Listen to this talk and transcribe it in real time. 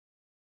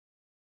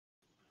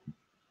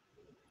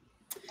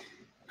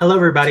Hello,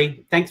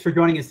 everybody. Thanks for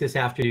joining us this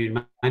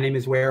afternoon. My name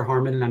is Ware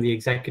Harmon, and I'm the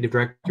Executive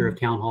Director of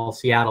Town Hall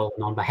Seattle.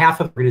 And on behalf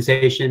of the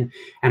organization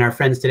and our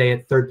friends today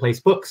at Third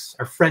Place Books,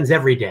 our friends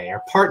every day,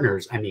 our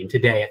partners,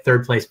 today at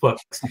Third Place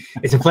Books,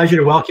 it's a pleasure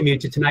to welcome you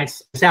to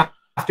this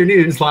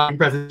afternoon's live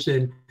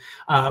presentation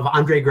of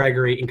André,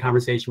 Gregory in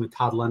conversation with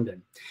Todd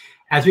London.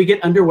 As we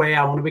get underway,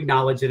 I want to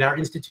acknowledge that our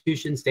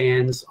institution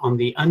stands on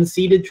the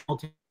unceded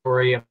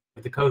territory of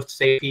the Coast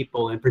Save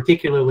people, and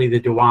particularly the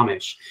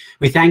Duwamish.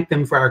 We thank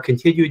them for our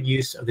continued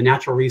use of the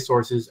natural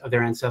resources of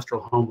their ancestral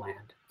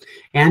homeland.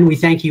 And we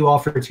thank you all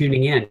for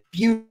tuning in.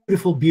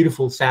 Beautiful,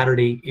 beautiful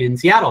Saturday in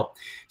Seattle.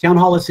 Town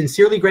Hall is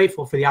sincerely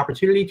grateful for the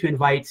opportunity to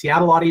invite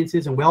Seattle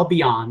audiences and well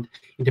beyond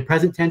into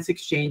present tense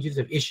exchanges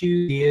of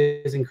issues,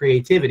 ideas, and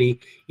creativity,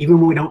 even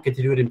when we don't get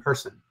to do it in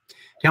person.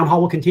 Town Hall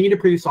will continue to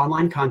produce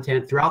online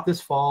content throughout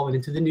this fall and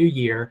into the new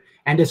year,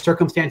 and as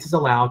circumstances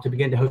allow, to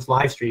begin to host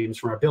live streams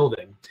from our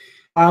building.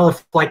 While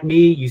if, like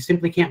me, you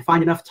simply can't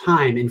find enough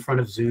time in front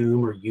of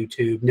Zoom or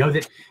YouTube, know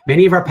that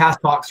many of our past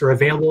talks are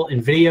available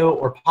in video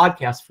or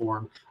podcast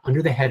form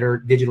under the header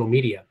Digital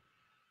Media.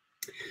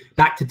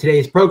 Back to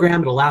today's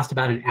program, it'll last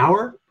about an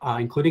hour,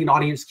 including an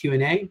audience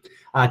Q&A.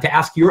 To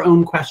ask your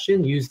own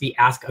question, use the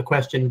Ask a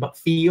Question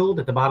field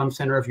at the bottom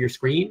center of your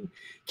screen.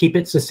 Keep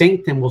it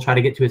succinct, and we'll try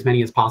to get to as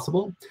many as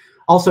possible.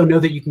 Also, know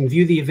that you can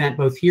view the event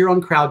both here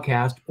on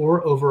Crowdcast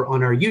or over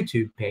on our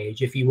YouTube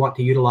page if you want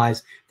to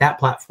utilize that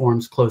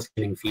platform's closed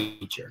captioning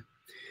feature.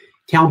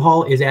 Town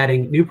Hall is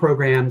adding new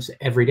programs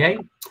every day.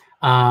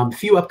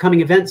 Few upcoming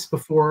events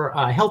before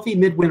a healthy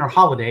midwinter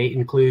holiday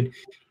include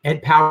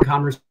Ed Power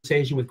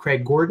conversation with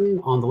Craig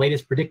Gordon on the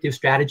latest predictive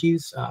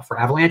strategies for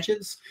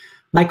avalanches.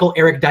 Michael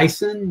Eric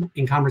Dyson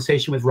in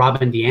conversation with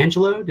Robin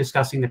DiAngelo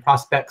discussing the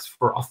prospects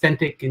for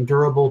authentic and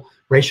durable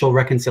racial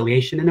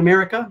reconciliation in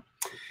America.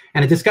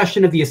 And a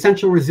discussion of the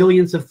essential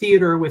resilience of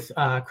theater with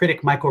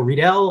critic Michael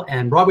Riedel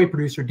and Broadway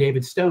producer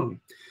David Stone.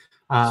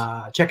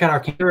 Check out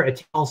our calendar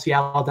at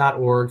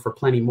townhallseattle.org for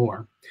plenty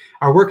more.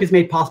 Our work is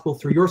made possible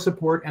through your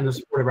support and the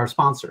support of our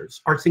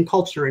sponsors. Arts and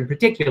Culture in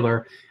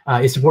particular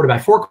is supported by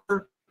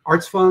Forker,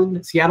 Arts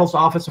Fund, Seattle's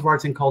Office of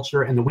Arts and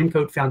Culture, and the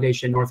Wyncote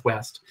Foundation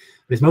Northwest.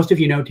 But as most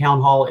of you know,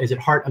 Town Hall is at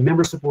heart a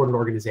member-supported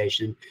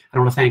organization. I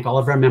want to thank all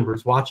of our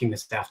members watching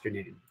this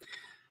afternoon.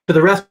 For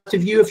the rest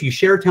of you, if you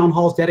share Town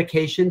Hall's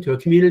dedication to a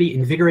community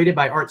invigorated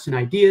by arts and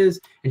ideas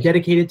and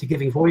dedicated to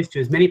giving voice to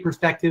as many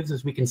perspectives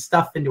as we can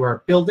stuff into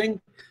our building,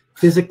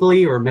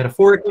 physically or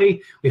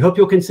metaphorically, we hope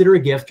you'll consider a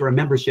gift or a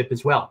membership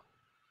as well.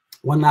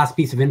 One last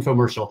piece of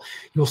infomercial.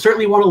 You'll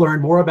certainly want to learn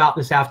more about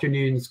this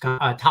afternoon's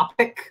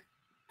topic,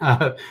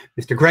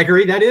 Mr.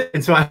 Gregory, that is.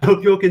 And so I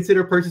hope you'll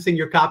consider purchasing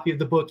your copy of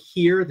the book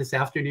here this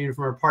afternoon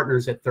from our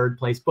partners at Third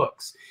Place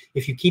Books.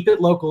 If you keep it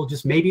local,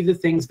 just maybe the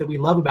things that we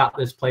love about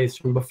this place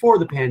from before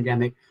the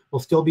pandemic will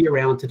still be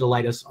around to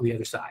delight us on the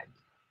other side.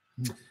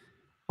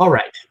 All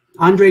right.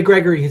 André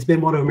Gregory has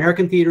been one of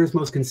American theater's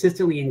most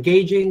consistently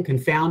engaging,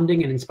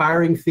 confounding, and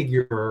inspiring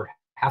figure for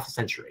half a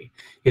century.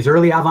 His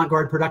early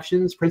avant-garde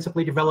productions,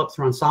 principally developed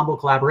through ensemble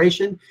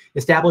collaboration,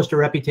 established a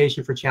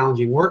reputation for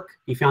challenging work.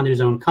 He founded his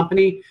own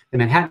company, the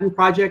Manhattan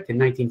Project, in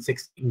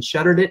 1960 and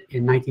shuttered it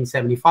in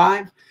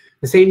 1975.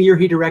 The same year,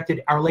 he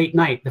directed Our Late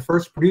Night, the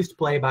first produced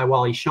play by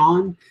Wally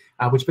Shawn,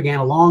 which began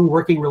a long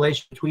working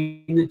relation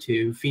between the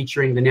two,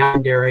 featuring the now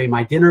legendary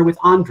My Dinner with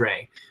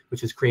André,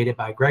 which was created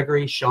by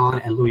Gregory, Shawn,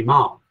 and Louis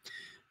Malle.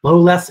 No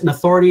less an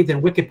authority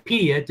than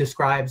Wikipedia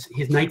describes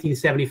his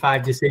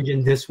 1975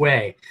 decision this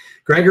way.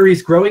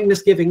 Gregory's growing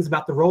misgivings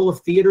about the role of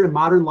theater in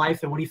modern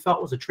life and what he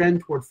felt was a trend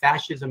toward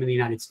fascism in the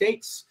United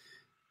States,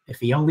 if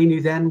he only knew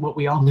then what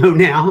we all know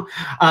now,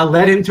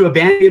 led him to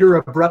abandon theater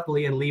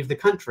abruptly and leave the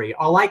country.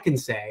 All I can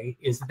say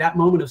is that that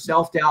moment of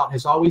self-doubt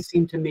has always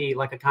seemed to me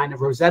like a kind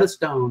of Rosetta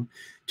Stone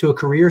to a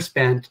career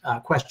spent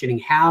questioning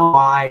how,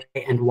 why,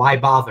 and why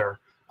bother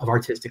of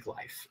artistic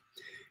life.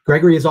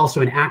 Gregory is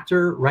also an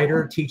actor,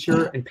 writer,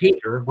 teacher, and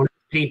painter. One of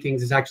his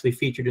paintings is actually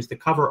featured as the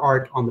cover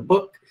art on the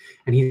book,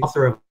 and he's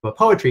author of a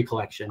poetry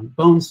collection,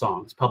 Bone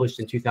Songs, published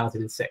in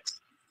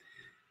 2006.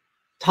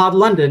 Todd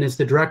London is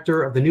the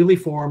director of the newly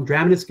formed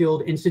Dramatists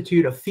Guild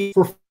Institute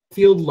for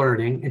Field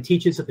Learning and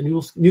teaches at the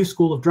New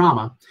School of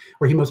Drama,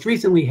 where he most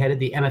recently headed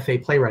the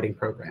MFA playwriting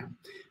program.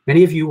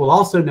 Many of you will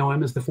also know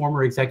him as the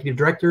former executive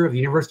director of the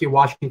University of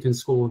Washington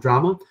School of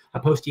Drama, a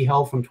post he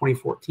held from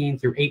 2014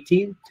 through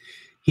 18.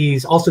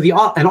 He's also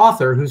an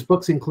author whose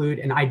books include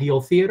An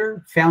Ideal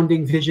Theater,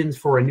 Founding Visions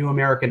for a New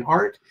American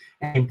Art,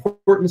 and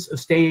Importance of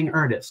Staying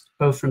Earnest,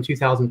 both from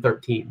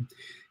 2013.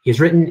 He has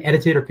written,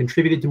 edited, or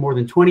contributed to more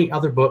than 20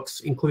 other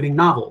books, including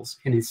novels,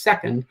 and his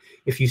second,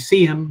 If You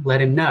See Him, Let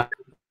Him Know,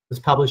 was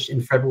published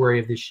in February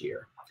of this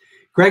year.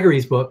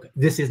 Gregory's book,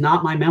 This Is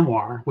Not My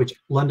Memoir, which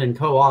London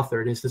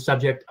co-authored, is the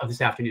subject of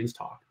this afternoon's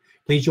talk.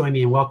 Please join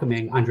me in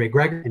welcoming André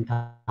Gregory and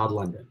Todd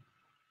London.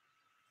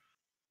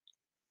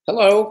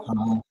 Hello.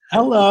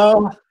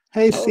 Hello.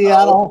 Hey, Hello.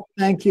 Seattle.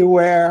 Thank you,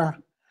 Ware.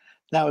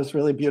 That was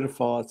really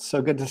beautiful. It's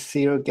so good to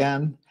see you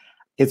again.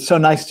 It's so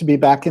nice to be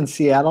back in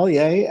Seattle.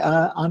 Yay,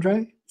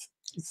 André?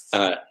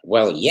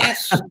 Well,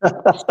 yes.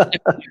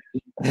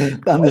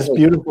 On this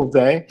beautiful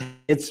day.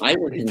 It's I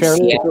was in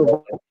fairly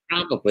Seattle.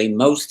 Probably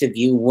most of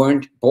you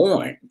weren't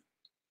born.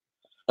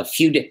 A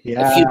few days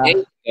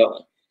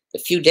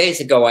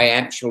ago, I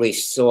actually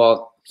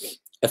saw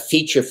a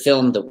feature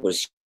film that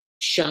was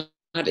shot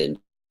in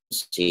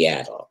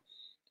Seattle.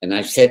 And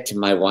I said to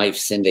my wife,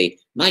 Cindy,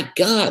 my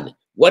God,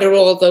 what are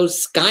all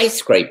those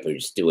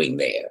skyscrapers doing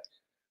there?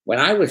 When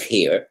I was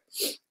here,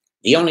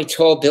 the only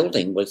tall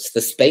building was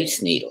the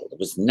Space Needle. There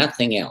was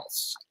nothing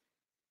else.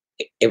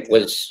 It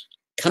was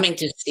coming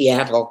to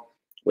Seattle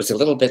was a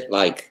little bit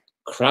like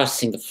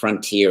crossing the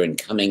frontier and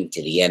coming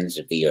to the ends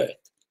of the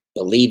earth,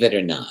 believe it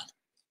or not.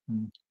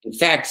 In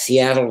fact,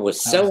 Seattle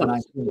was so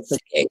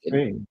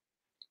sophisticated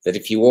that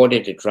if you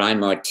ordered a dry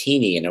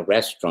martini in a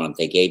restaurant,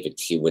 they gave it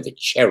to you with a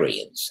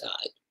cherry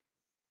inside.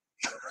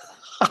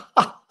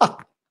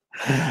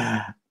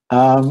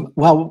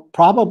 Well,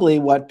 probably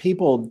what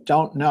people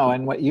don't know,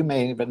 and what you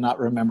may even not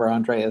remember,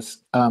 André,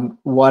 is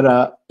what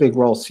a big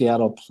role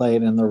Seattle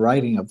played in the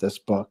writing of this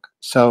book.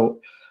 So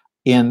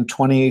in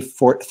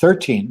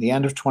 2013, the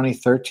end of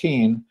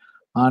 2013,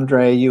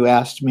 André, you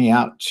asked me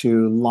out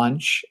to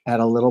lunch at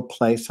a little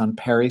place on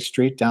Perry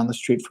Street, down the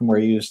street from where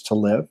you used to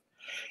live.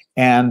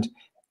 And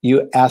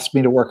you asked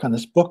me to work on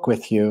this book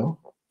with you.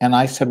 And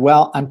I said,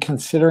 well, I'm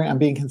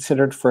being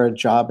considered for a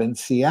job in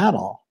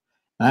Seattle.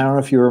 And I don't know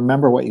if you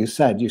remember what you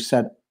said. You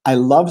said, I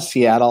love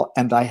Seattle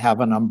and I have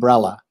an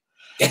umbrella.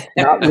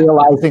 Not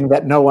realizing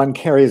that no one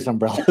carries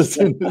umbrellas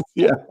in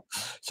Seattle.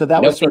 So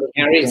that was sort of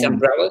carries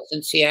umbrellas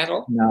in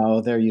Seattle?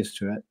 No, they're used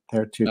to it.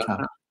 They're too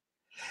tough.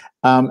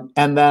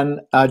 And then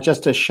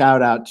just a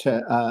shout out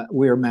to,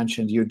 we were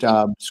mentioned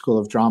UW School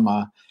of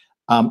Drama.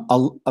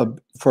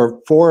 For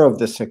 4 of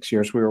the 6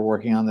 years we were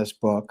working on this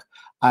book,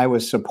 I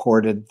was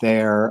supported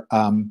there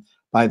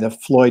by the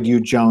Floyd U.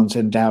 Jones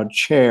Endowed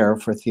Chair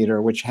for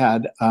Theater, which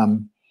had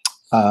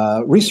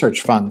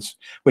research funds,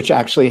 which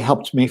actually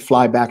helped me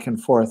fly back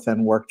and forth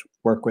and work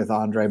with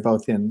André,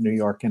 both in New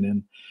York and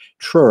in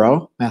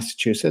Truro,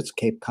 Massachusetts,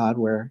 Cape Cod,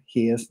 where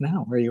he is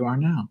now, where you are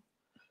now.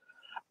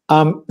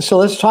 So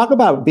let's talk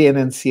about being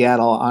in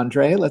Seattle,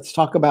 André. Let's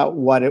talk about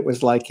what it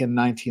was like in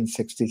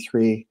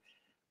 1963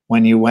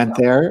 when you went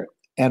there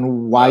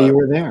and why you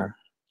were there.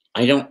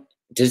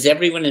 Does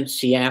everyone in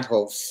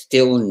Seattle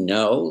still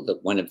know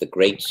that one of the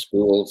great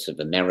schools of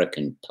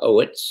American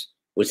poets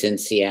was in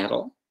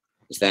Seattle?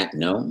 Is that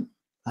known?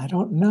 I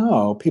don't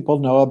know. People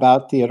know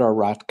about Theodore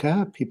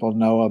Rothko. People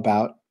know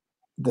about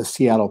the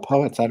Seattle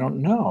poets. I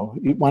don't know.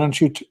 Why don't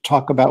you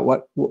talk about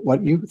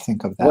what you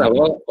think of that?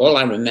 Well, all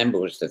I remember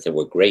was that there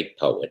were great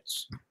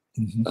poets,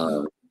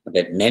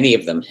 that many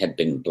of them had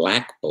been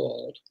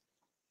blackballed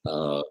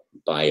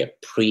by a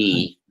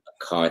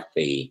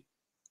pre-McCarthy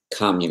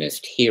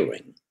communist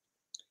hearing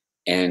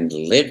and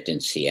lived in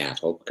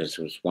Seattle because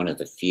it was one of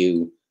the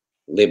few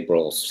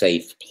liberal,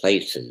 safe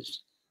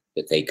places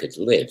that they could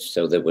live.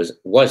 So there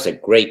was a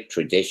great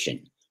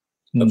tradition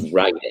of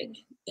writing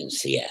in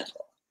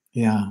Seattle.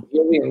 Yeah.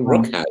 Muriel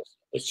Rookhausen,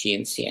 was she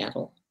in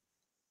Seattle?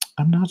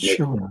 I'm not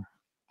sure.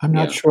 I'm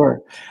not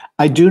sure.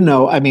 I do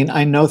know, I mean,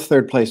 I know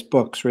Third Place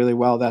Books really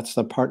well. That's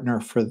the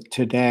partner for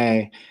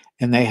today.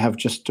 And they have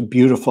just a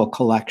beautiful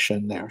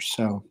collection there.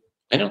 So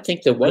I don't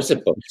think there was a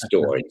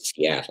bookstore in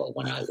Seattle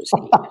when I was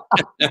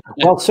here.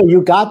 Well, so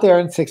you got there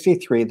in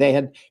 '63. They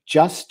had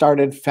just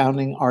started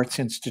founding arts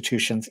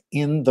institutions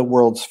in the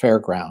World's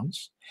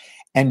Fairgrounds.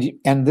 And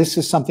this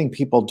is something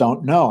people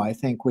don't know, I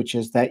think, which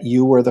is that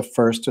you were the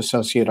first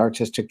associate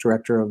artistic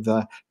director of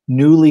the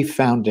newly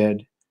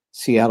founded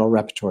Seattle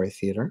Repertory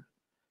Theater.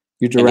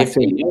 You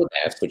directed. And if they know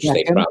that, which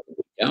they probably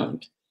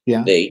don't,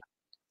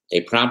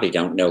 they probably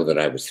don't know that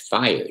I was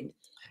fired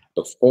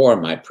before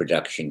my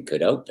production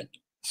could open.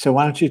 So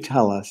why don't you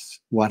tell us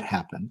what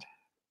happened?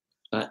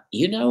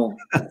 You know,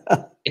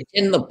 it's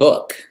in the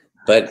book,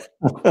 but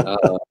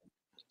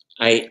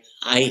I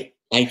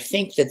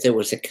think that there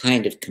was a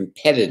kind of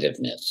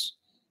competitiveness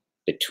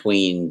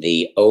between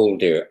the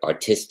older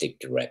artistic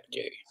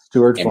director,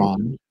 Stuart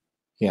Vaughn.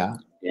 Yeah.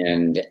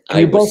 And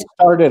you both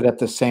started at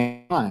the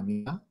same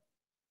time, yeah?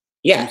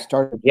 Yeah. You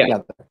started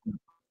together.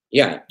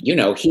 Yeah. You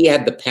know, he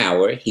had the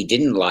power. He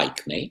didn't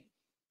like me.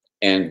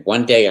 And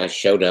one day I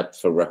showed up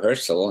for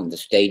rehearsal and the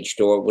stage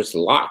door was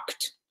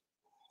locked.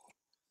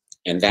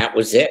 And that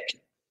was it.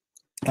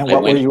 And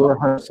what were you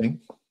rehearsing?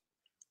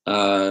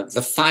 The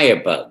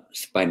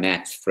Firebugs by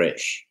Max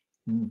Frisch.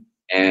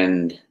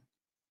 And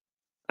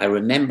I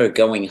remember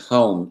going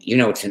home. You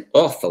know, it's an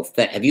awful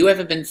thing. Have you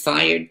ever been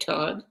fired,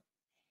 Todd?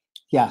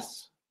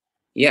 Yes.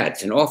 Yeah,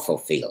 it's an awful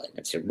feeling.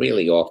 It's a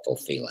really awful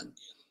feeling.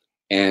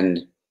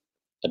 And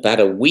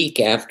about a week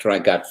after I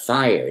got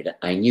fired,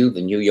 I knew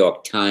the New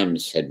York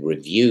Times had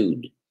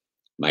reviewed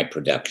my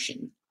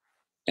production.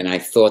 And I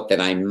thought that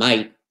I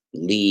might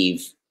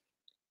leave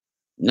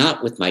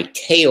not with my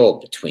tail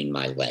between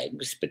my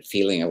legs, but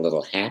feeling a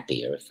little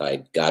happier if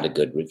I got a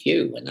good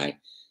review. And I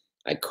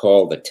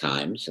called the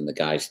Times and the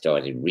guy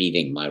started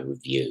reading my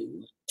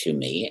review to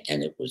me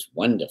and it was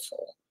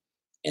wonderful.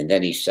 And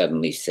then he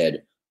suddenly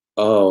said,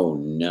 "Oh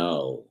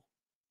no,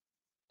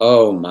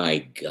 Oh my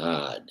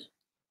God.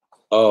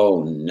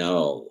 Oh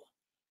no.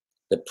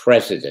 The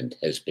president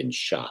has been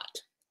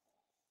shot.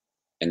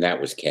 And that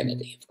was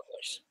Kennedy, of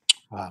course.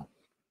 Wow.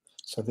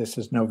 So this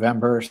is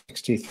November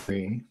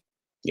 63.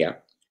 Yeah.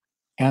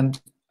 And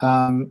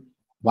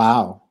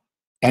wow.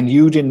 And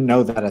you didn't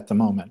know that at the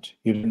moment.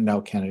 You didn't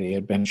know Kennedy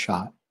had been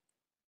shot.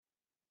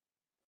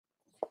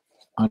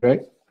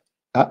 André,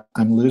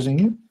 I'm losing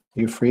you.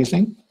 Are you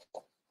freezing?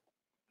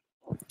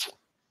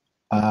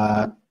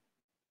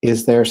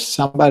 Is there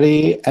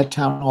somebody at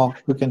Town Hall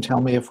who can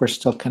tell me if we're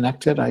still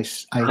connected? I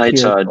Hi, hear.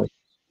 Todd.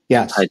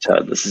 Yes. Hi,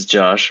 Todd. This is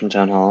Josh from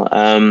Town Hall.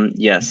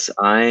 Yes,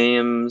 I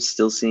am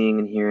still seeing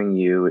and hearing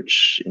you,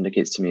 which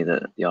indicates to me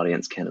that the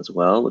audience can as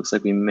well. Looks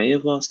like we may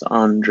have lost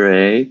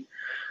André.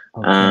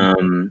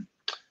 Okay.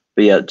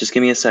 But yeah, just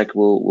give me a sec.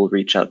 We'll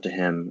reach out to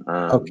him.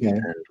 Okay.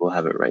 And we'll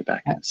have it right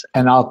back in a sec.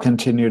 And I'll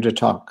continue to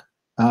talk.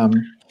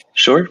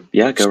 Sure.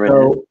 Yeah, go right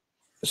ahead.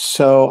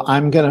 So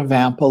I'm going to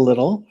vamp a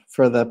little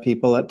for the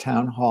people at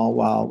Town Hall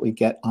while we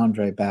get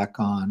André back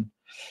on.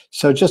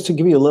 So just to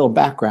give you a little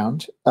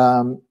background,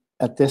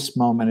 at this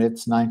moment,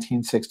 it's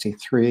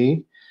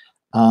 1963.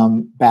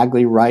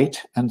 Bagley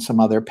Wright and some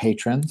other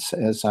patrons,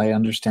 as I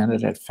understand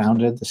it, had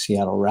founded the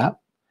Seattle Rep.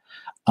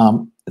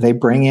 They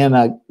bring in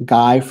a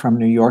guy from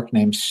New York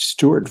named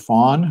Stuart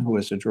Vaughan, who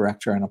was a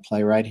director and a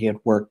playwright. He had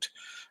worked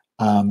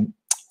a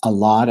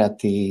lot at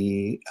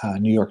the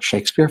New York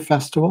Shakespeare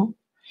Festival,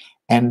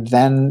 and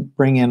then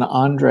bring in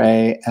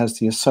André as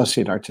the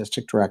associate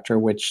artistic director,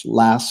 which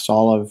lasts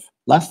all of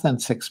less than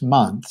 6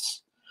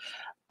 months.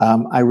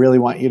 I really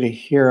want you to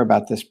hear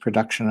about this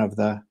production of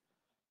The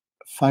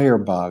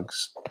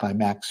Firebugs by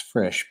Max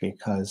Frisch,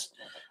 because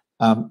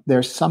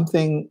there's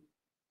something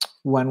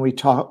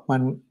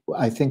when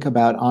I think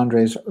about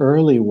André's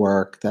early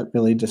work that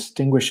really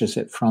distinguishes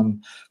it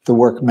from the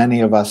work many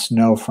of us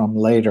know from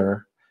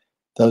later.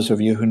 Those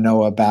of you who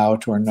know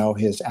about or know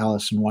his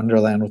Alice in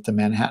Wonderland with the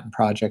Manhattan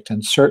Project,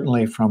 and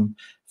certainly from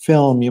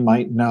film, you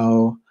might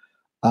know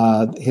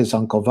his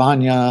Uncle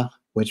Vanya,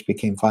 which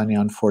became Vanya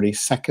on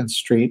 42nd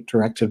Street,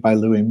 directed by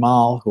Louis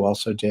Malle, who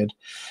also did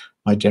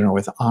My Dinner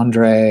with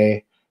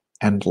André,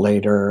 and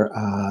later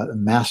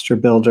Master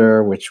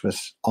Builder, which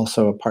was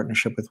also a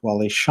partnership with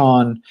Wally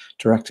Shawn,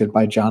 directed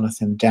by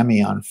Jonathan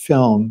Demme on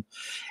film.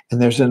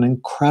 And there's an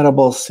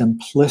incredible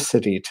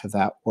simplicity to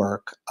that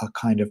work, a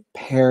kind of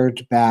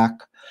pared back,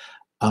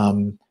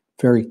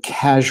 very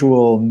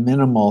casual,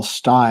 minimal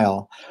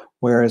style,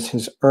 whereas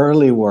his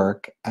early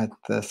work at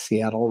the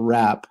Seattle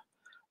Rep,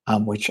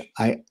 which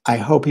I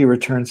hope he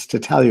returns to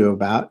tell you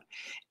about.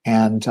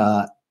 And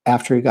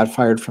after he got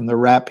fired from the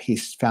Rep, he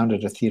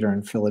founded a theater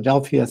in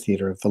Philadelphia,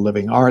 Theater of the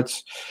Living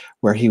Arts,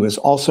 where he was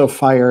also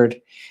fired.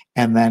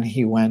 And then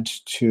he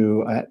went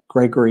to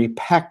Gregory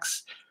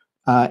Peck's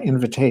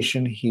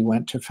invitation. He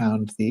went to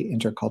found the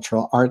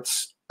Intercultural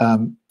Arts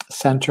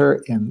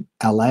Center in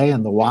LA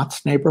in the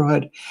Watts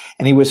neighborhood.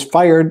 And he was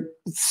fired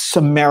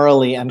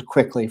summarily and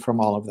quickly from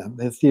all of them.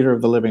 The Theater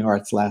of the Living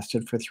Arts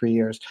lasted for 3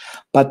 years.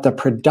 But the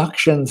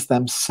productions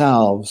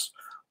themselves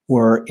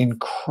were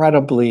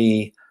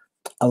incredibly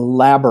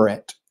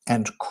elaborate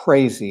and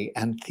crazy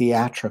and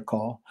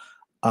theatrical.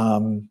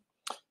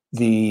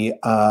 The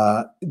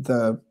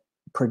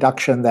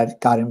production that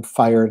got him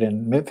fired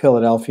in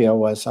Philadelphia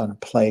was on a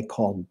play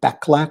called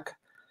Becklek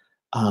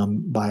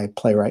by a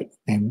playwright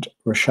named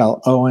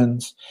Rochelle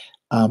Owens.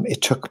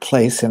 It took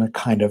place in a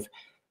kind of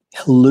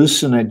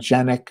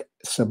hallucinogenic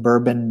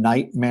suburban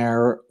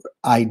nightmare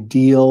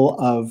ideal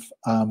of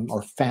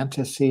or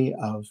fantasy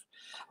of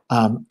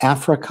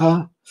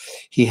Africa.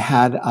 He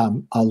had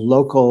a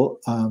local,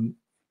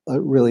 a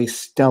really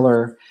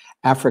stellar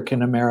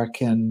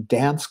African-American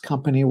dance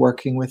company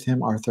working with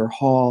him, Arthur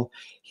Hall.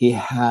 He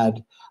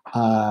had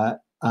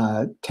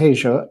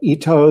Tejo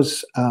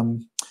Ito's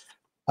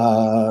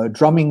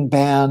drumming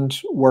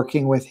band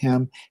working with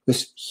him. It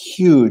was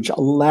huge,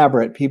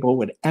 elaborate. People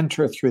would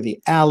enter through the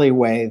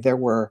alleyway. There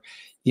were,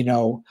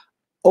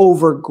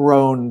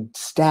 overgrown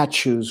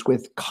statues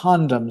with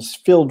condoms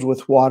filled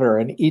with water,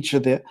 and each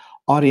of the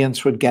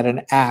audience would get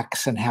an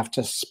axe and have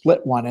to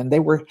split one. And they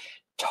were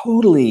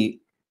totally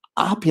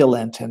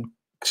opulent and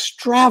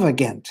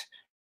extravagant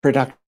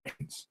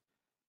productions.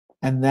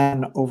 And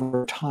then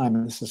over time,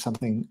 and this is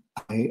something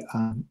I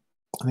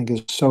think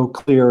is so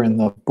clear in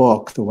the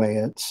book, the way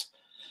it's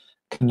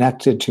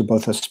connected to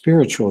both a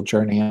spiritual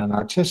journey and an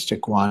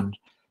artistic one,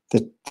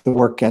 that the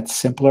work gets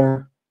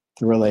simpler,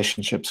 the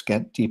relationships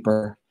get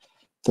deeper,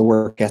 the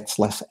work gets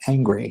less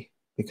angry,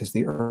 because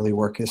the early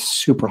work is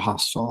super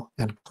hostile.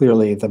 And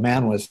clearly the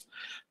man was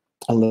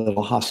a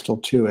little hostile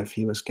too if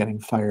he was getting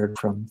fired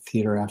from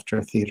theater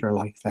after theater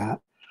like that.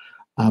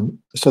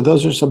 So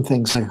those are some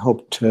things I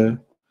hope to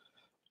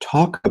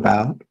talk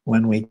about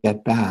when we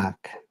get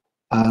back.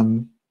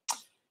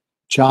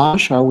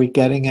 Josh, are we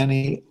having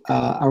any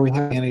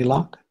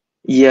luck?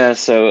 Yeah,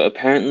 so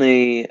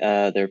apparently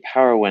their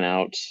power went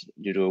out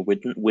due to a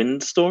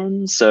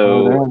windstorm.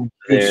 So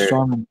they're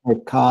storm in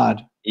Cape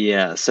Cod.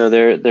 Yeah, so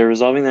they're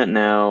resolving that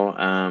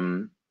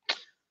now.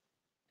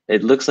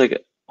 It looks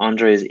like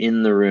André is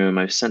in the room.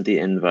 I've sent the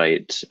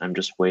invite. I'm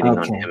just waiting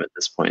on him at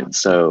this point.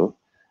 So,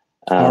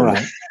 all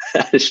right.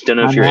 I just don't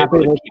know if I'm you're happy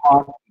able to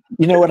talk.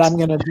 You know what I'm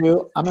going to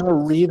do? I'm going to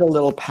read a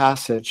little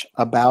passage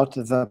about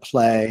the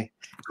play.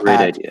 Great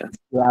idea.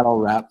 Seattle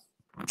Rep.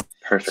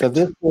 Perfect.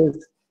 So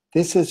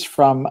this is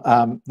from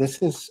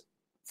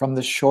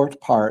the short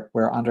part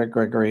where André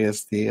Gregory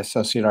is the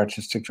associate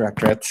artistic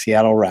director at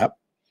Seattle Rep.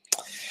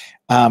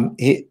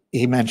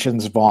 He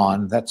mentions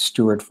Vaughn, that's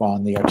Stuart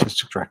Vaughn, the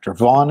artistic director.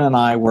 Vaughn and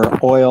I were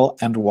oil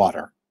and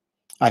water.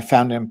 I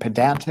found him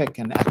pedantic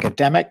and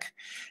academic,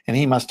 and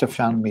he must have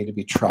found me to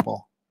be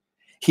trouble.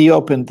 He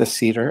opened the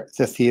season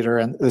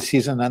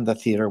and the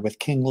theater with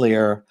King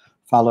Lear,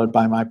 followed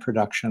by my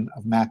production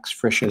of Max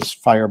Frisch's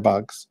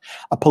Firebugs,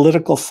 a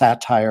political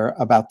satire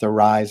about the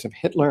rise of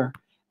Hitler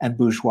and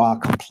bourgeois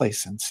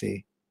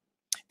complacency.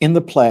 In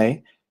the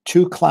play,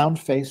 two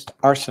clown-faced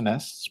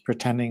arsonists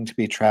pretending to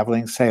be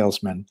traveling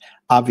salesmen,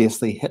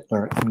 obviously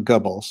Hitler and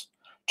Goebbels,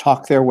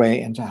 talk their way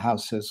into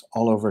houses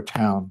all over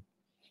town.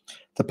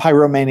 The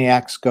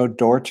pyromaniacs go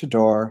door to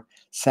door,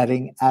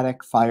 setting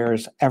attic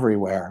fires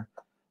everywhere,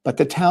 but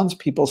the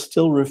townspeople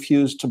still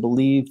refuse to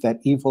believe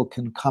that evil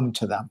can come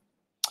to them.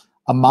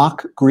 A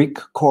mock Greek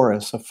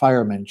chorus of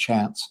firemen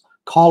chants,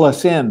 "Call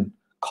us in,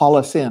 call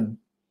us in."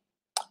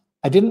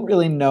 I didn't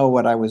really know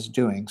what I was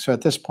doing, so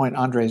at this point,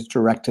 André's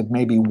directed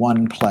maybe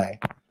one play.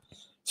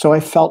 So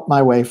I felt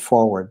my way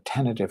forward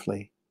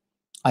tentatively.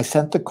 I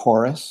sent the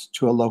chorus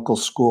to a local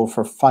school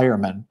for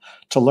firemen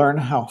to learn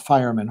how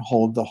firemen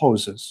hold the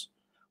hoses.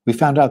 We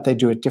found out they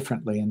do it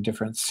differently in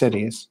different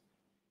cities.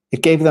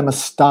 It gave them a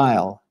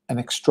style, an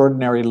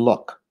extraordinary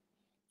look.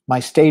 My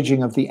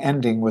staging of the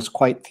ending was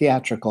quite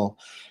theatrical.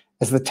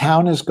 As the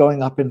town is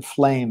going up in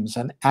flames,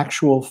 an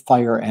actual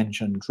fire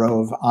engine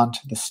drove onto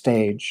the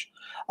stage.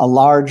 A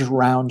large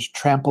round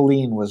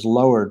trampoline was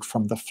lowered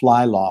from the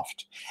fly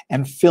loft,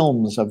 and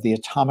films of the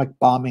atomic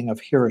bombing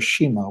of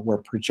Hiroshima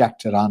were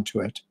projected onto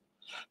it.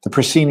 The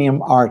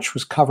proscenium arch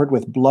was covered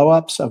with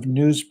blow-ups of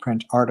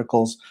newsprint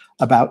articles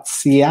about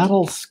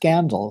Seattle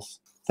scandals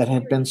that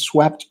had been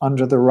swept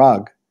under the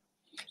rug.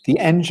 The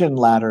engine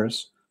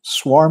ladders,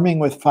 swarming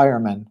with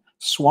firemen,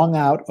 swung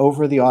out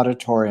over the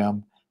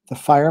auditorium. The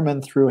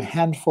firemen threw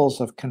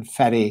handfuls of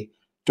confetti.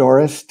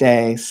 Doris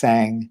Day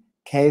sang,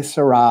 "Que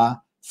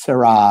sera,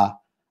 sera."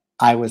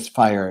 I was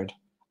fired.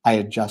 I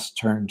had just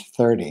turned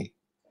 30.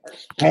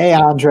 Hey,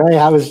 André,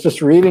 I was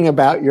just reading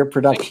about your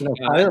production of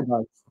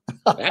Firebugs.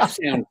 That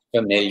sounds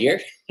familiar.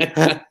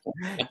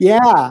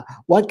 Yeah.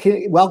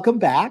 Welcome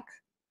back.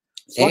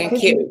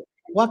 Thank you.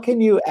 What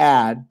can you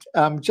add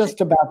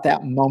just about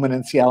that moment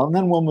in Seattle? And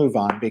then we'll move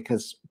on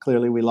because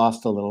clearly we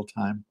lost a little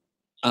time.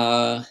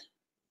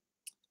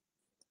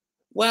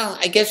 Well,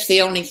 I guess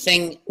the only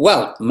thing,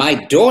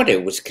 my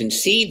daughter was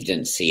conceived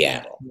in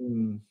Seattle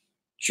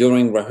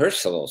during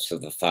rehearsals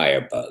of the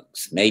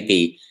Firebugs.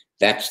 Maybe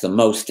that's the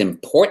most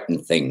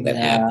important thing that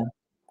happened.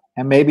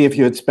 And maybe if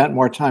you had spent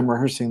more time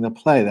rehearsing the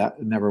play,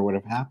 that never would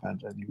have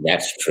happened anymore.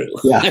 That's true.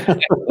 Yeah.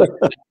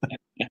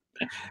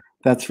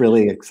 That's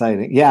really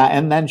exciting. Yeah.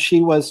 And then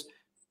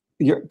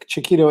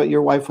Chiquita,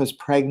 your wife was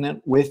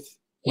pregnant with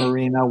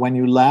Marina when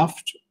you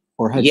left,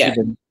 or had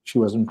she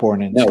wasn't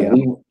born in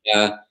Seattle?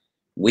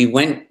 We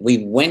went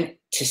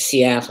to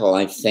Seattle,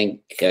 I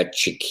think,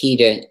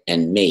 Chiquita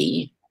and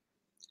me,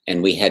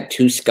 and we had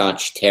 2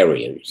 Scotch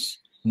Terriers.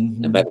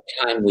 And by the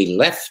time we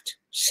left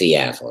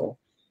Seattle,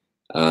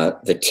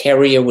 the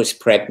terrier was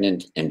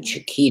pregnant and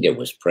Chiquita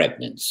was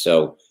pregnant.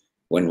 So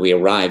when we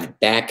arrived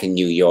back in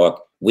New York,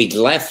 we'd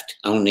left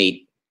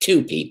only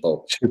 2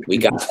 people. We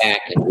got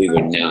back and we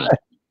were 9.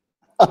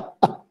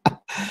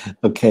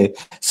 Okay,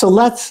 so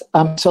let's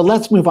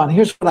move on.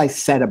 Here's what I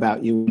said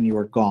about you when you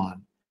were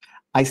gone.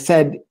 I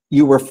said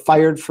you were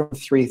fired from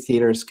 3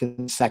 theaters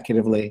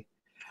consecutively.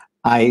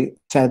 I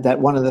said that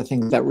one of the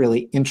things that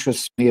really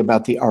interests me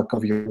about the arc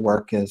of your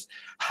work is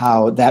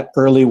how that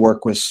early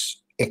work was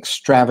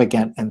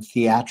extravagant and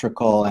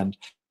theatrical and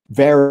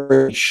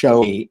very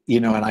showy,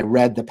 and I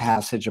read the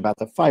passage about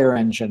the fire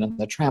engine and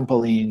the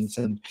trampolines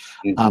and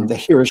the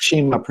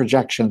Hiroshima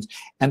projections,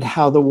 and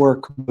how the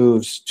work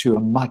moves to a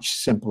much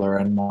simpler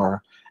and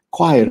more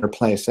quieter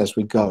place as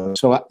we go.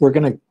 So we're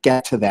going to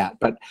get to that.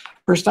 But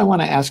first, I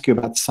want to ask you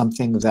about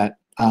something that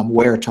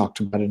Ware talked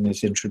about in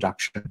his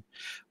introduction,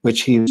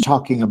 which he was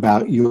talking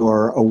about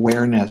your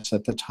awareness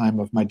at the time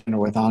of My Dinner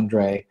with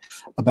André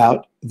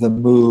about the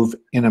move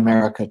in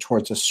America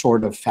towards a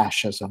sort of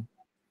fascism.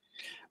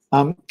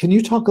 Can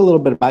you talk a little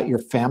bit about your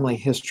family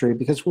history?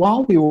 Because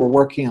while we were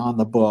working on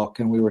the book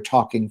and we were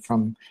talking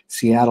from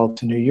Seattle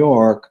to New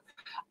York,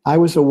 I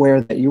was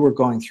aware that you were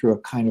going through a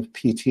kind of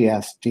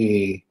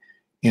PTSD,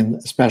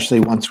 especially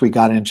once we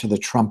got into the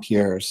Trump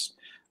years.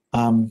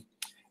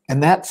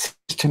 And that seems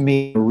to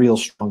me a real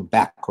strong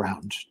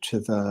background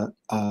to the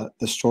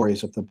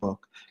stories of the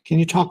book. Can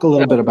you talk a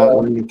little bit about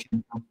where you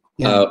came from?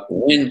 Yeah.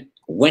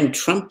 When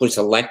Trump was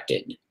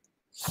elected,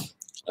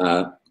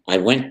 I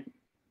went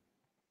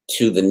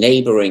to the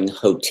neighboring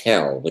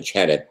hotel, which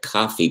had a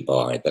coffee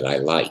bar that I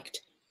liked.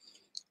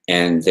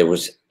 And there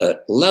was a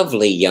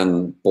lovely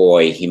young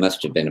boy. He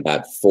must have been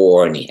about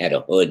 4, and he had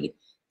a hood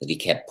that he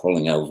kept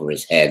pulling over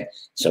his head.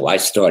 So I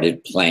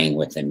started playing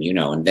with him, you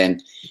know, and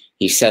then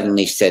he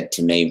suddenly said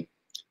to me,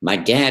 "My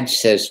dad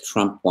says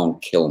Trump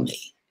won't kill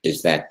me.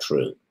 Is that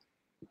true?"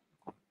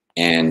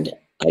 And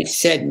I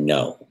said,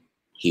 "No,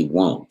 he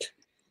won't."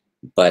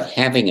 But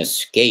having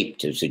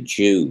escaped as a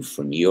Jew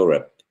from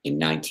Europe in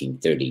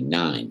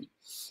 1939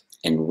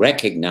 and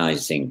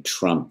recognizing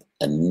Trump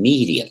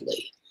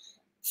immediately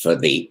for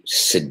the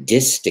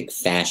sadistic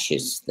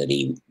fascist that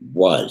he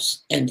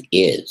was and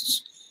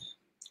is,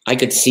 I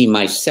could see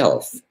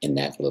myself in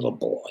that little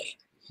boy.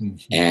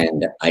 Mm-hmm.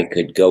 And I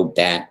could go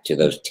back to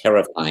those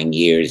terrifying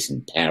years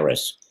in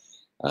Paris.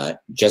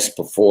 Just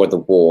before the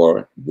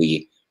war,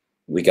 we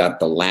got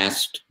the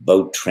last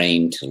boat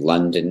train to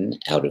London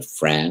out of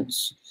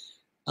France.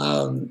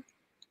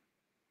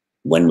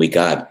 When we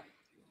got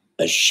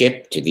a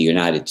ship to the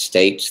United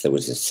States, there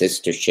was a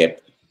sister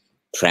ship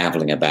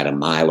traveling about a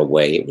mile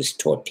away. It was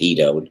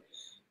torpedoed.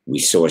 We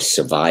saw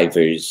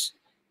survivors.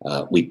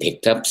 We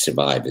picked up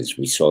survivors.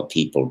 We saw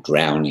people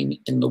drowning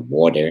in the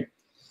water.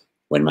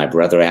 When my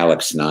brother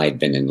Alex and I had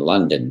been in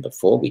London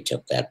before we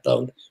took that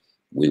boat,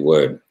 we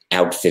were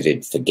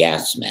outfitted for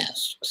gas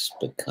masks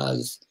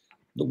because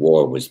the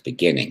war was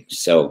beginning.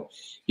 So,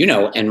 you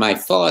know, and my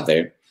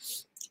father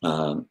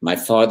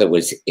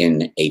was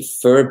in a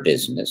fur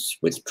business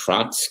with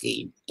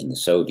Trotsky in the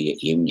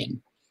Soviet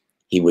Union.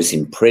 He was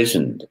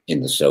imprisoned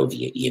in the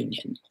Soviet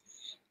Union.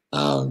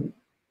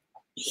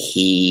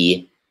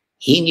 He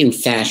knew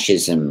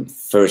fascism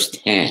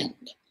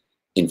firsthand.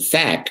 In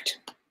fact,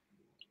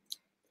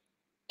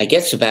 I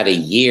guess about a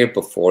year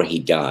before he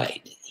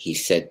died, he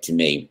said to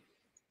me,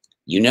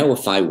 "You know,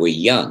 if I were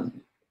young,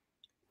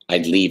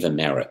 I'd leave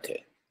America."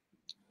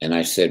 And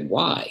I said,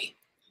 "Why?"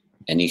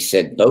 And he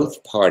said,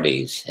 "Both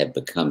parties have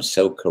become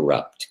so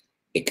corrupt,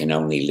 it can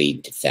only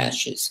lead to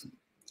fascism."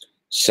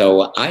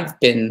 So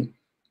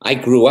I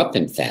grew up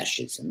in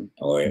fascism,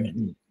 or,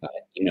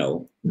 you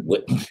know,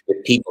 with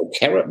people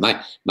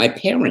my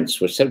parents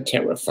were so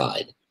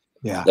terrified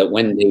that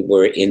when they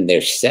were in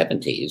their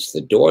 70s,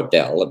 the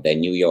doorbell of their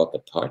New York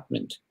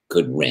apartment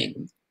could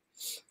ring,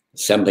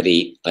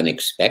 somebody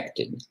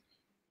unexpected,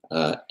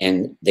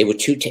 and they were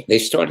they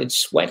started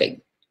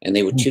sweating, and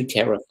they were too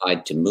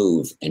terrified to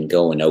move and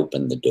go and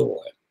open the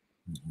door.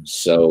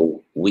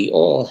 So we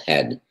all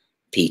had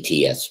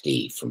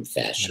PTSD from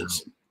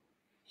fascism.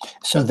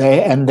 So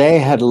they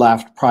had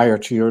left prior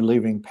to your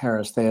leaving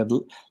Paris. They had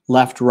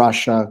left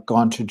Russia,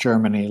 gone to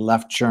Germany,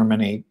 left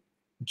Germany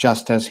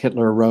just as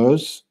Hitler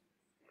rose?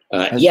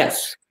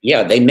 Yes.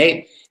 Yeah, they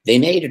made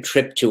a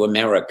trip to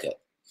America,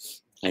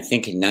 I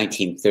think in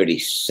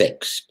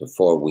 1936,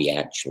 before we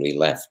actually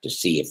left, to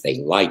see if they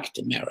liked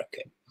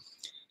America.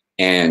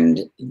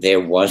 And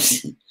there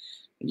was,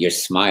 you're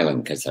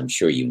smiling because I'm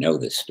sure you know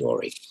this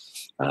story,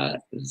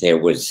 there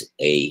was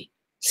a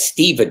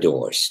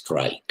stevedore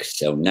strike,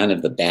 so none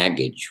of the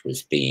baggage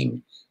was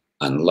being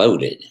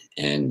unloaded,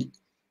 and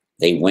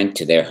they went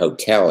to their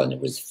hotel, and it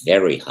was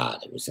very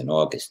hot. It was an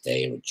August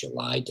day or a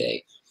July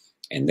day,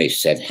 and they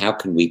said, "How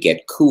can we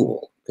get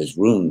cool?" Because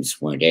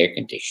rooms weren't air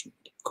conditioned,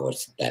 of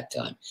course, at that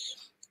time.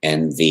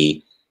 And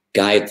the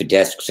guy at the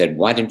desk said,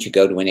 "Why don't you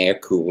go to an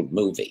air-cooled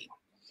movie?"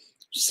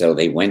 So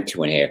they went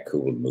to an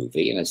air-cooled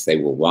movie, and as they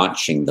were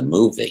watching the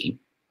movie,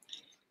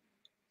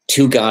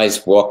 2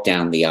 guys walked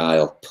down the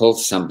aisle, pulled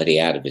somebody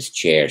out of his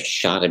chair,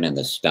 shot him in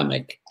the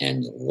stomach,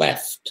 and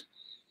left.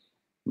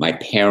 My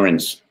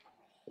parents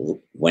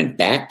went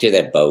back to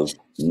their boat,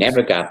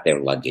 never got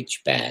their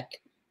luggage back,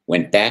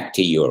 went back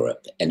to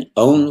Europe, and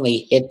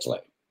only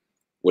Hitler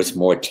was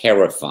more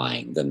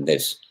terrifying than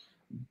this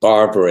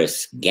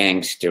barbarous,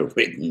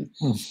 gangster-ridden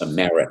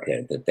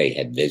America that they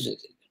had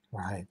visited.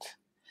 Right.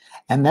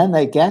 And then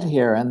they get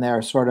here, and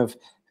they're sort of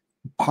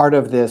part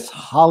of this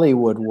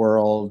Hollywood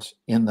world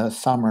in the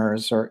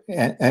summers or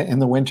in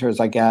the winters,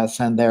 I guess.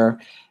 And they're,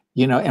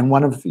 you know, and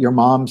one of your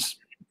mom's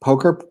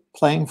poker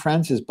playing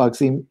friends is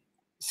Bugsy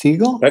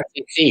Siegel.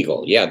 Bugsy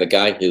Siegel, yeah, the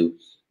guy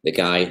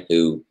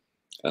who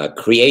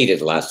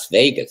created Las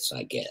Vegas,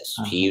 I guess.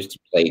 He used to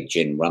play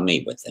gin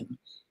rummy with him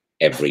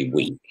every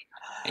week.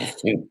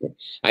 And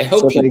I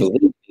hope you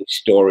believe these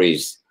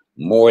stories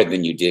more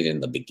than you did in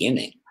the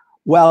beginning.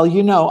 Well,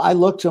 you know, I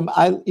looked them.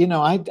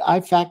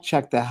 I fact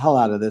checked the hell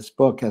out of this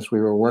book as we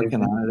were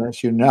working on it,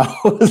 as you know.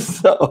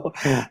 So,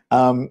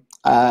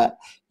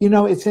 you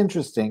know, it's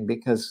interesting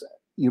because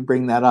you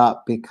bring that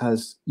up,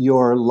 because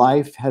your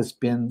life has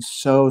been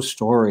so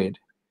storied,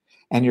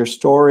 and your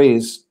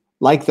stories,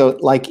 like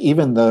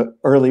even the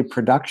early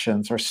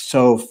productions, are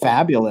so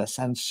fabulous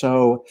and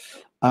so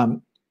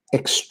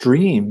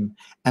extreme,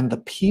 and the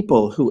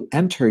people who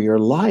enter your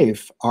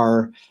life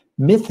are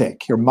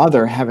mythic. Your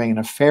mother having an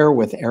affair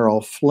with Errol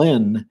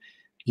Flynn,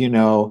 you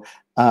know,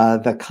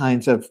 the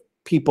kinds of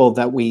people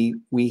that we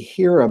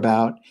hear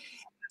about.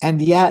 And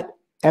yet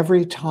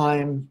every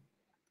time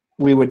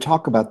we would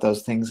talk about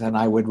those things, and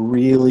I would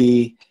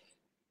really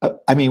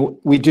I mean,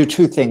 we do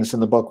two things in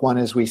the book. One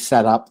is we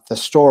set up the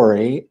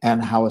story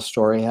and how a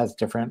story has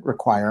different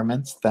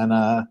requirements than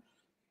a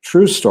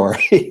true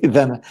story,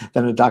 than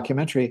a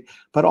documentary.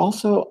 But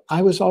also,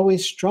 I was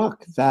always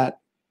struck that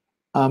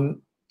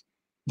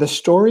the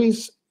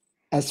stories,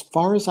 as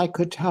far as I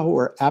could tell,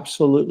 were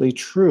absolutely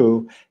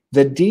true.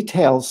 The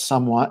details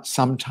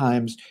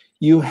sometimes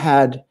you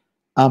had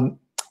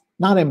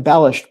not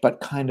embellished,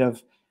 but kind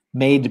of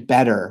made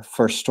better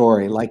for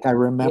story. Like I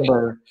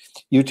remember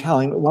you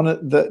telling, one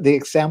of the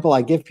example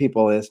I give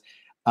people is,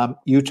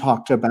 you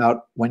talked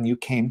about when you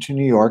came to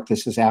New York.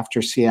 This is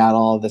after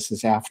Seattle. This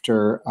is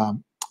after,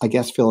 I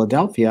guess,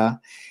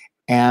 Philadelphia.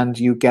 And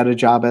you get a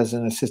job as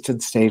an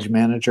assistant stage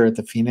manager at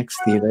the Phoenix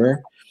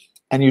Theater.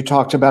 And you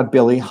talked about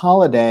Billie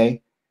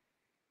Holiday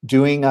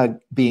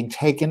being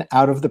taken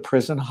out of the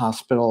prison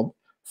hospital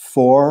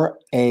for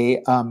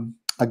a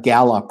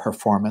gala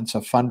performance, a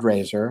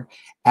fundraiser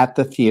at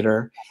the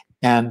theater,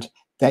 and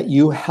that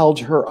you held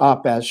her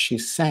up as she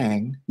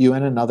sang, you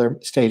and another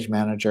stage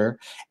manager.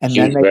 And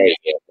she was very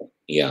ill.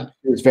 Yeah.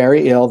 She was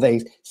very ill.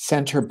 They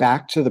sent her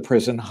back to the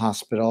prison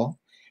hospital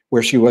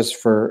where she was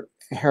for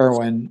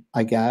heroin,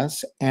 I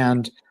guess.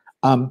 And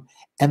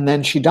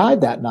then she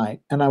died that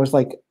night. And I was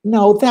like,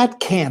 no, that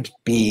can't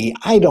be.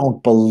 I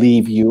don't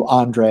believe you,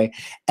 André.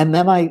 And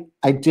then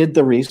I did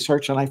the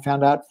research and I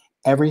found out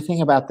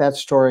everything about that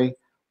story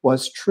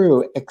was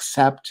true,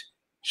 except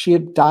she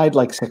had died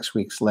like 6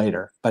 weeks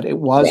later. But it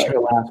was her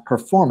last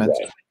performance.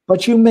 Right.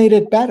 But you made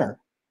it better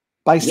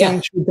by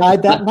saying she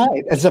died that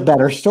night. It's a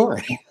better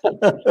story.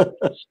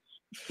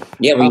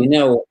 Yeah, well, you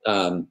know,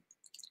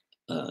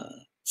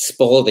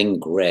 Spalding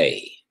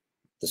Gray,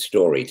 the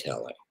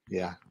storyteller,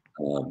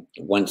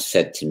 once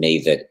said to me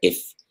that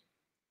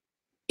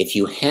if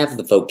you have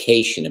the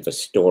vocation of a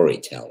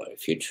storyteller,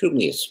 if you're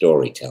truly a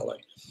storyteller,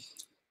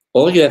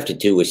 all you have to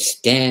do is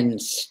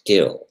stand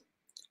still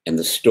and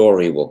the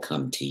story will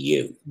come to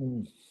you.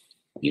 Mm.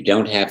 You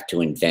don't have to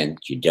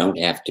invent. You don't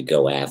have to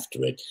go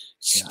after it.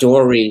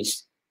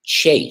 Stories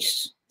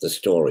chase the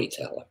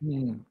storyteller.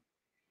 Mm.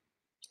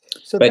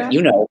 So but,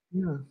 you know,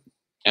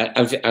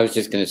 I was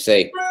just going to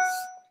say,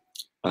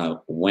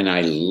 when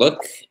I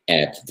look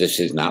at This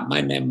Is Not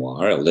My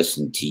Memoir, or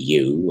listen to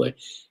you,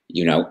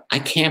 you know, I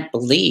can't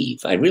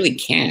believe, I really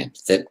can't,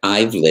 that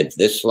I've lived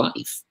this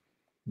life.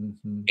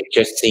 Mm-hmm. It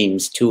just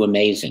seems too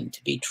amazing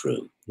to be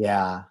true.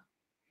 Yeah,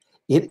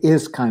 it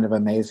is kind of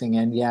amazing,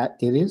 and yet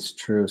it is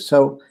true.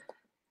 So,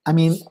 I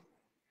mean,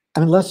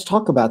 let's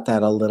talk about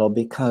that a little,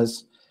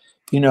 because,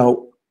 you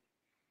know,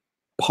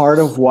 part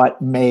of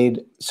what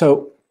made,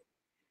 so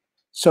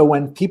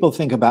when people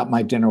think about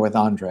My Dinner with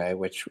André,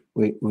 which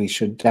we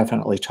should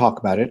definitely talk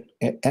about it,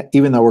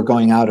 even though we're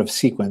going out of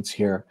sequence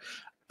here,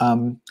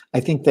 I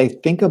think they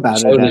think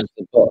about it as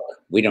the book.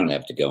 We don't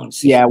have to go in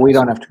sequence. Yeah, we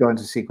don't have to go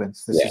into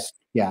sequence. This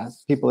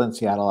is, people in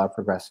Seattle are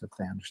progressive,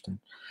 they understand.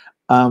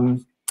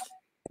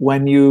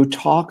 When you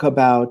talk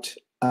about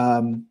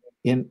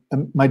in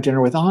My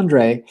Dinner with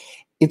André,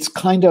 it's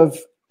kind of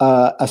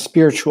a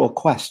spiritual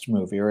quest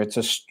movie, or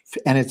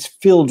and it's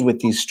filled with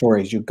these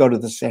stories. You go to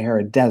the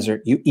Sahara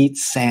Desert, you eat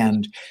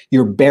sand,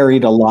 you're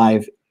buried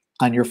alive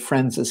on your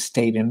friend's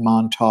estate in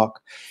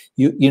Montauk,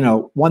 you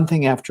know, one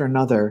thing after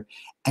another,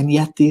 and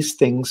yet these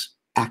things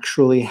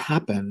actually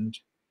happened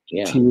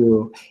to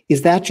you.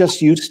 Is that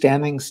just you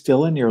standing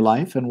still in your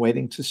life and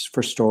waiting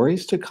for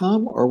stories to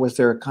come, or was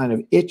there a kind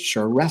of itch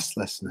or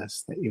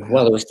restlessness that you had?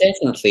 Well, there was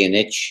definitely an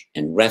itch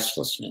and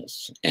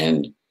restlessness,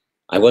 and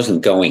I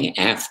wasn't going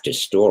after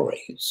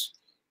stories.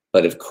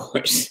 But of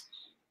course,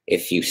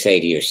 if you say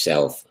to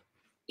yourself,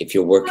 if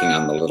you're working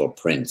on The Little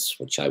Prince,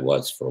 which I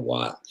was for a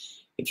while,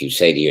 if you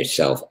say to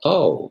yourself,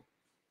 oh,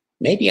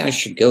 maybe I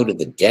should go to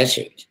the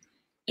desert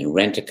and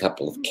rent a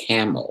couple of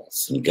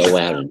camels and go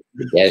out into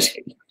the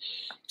desert,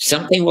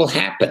 something will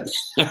happen.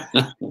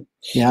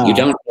 You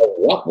don't know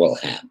what will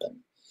happen.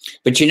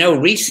 But you know,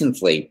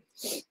 recently,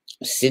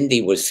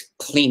 Cindy was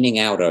cleaning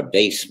out our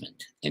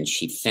basement and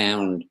she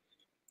found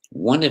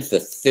one of the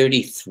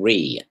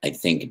 33, I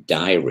think,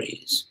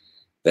 diaries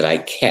that I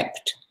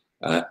kept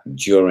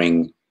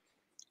during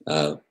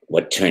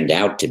what turned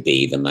out to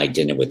be the My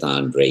Dinner with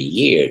André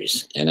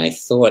years. And I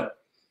thought,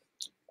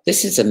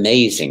 this is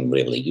amazing,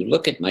 really. You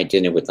look at My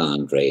Dinner with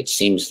André, it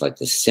seems like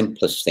the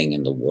simplest thing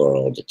in the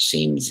world. It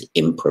seems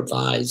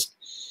improvised.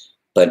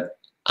 But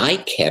I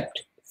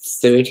kept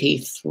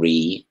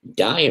 33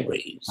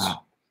 diaries.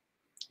 Wow.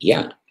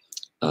 Yeah.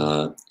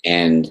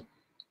 And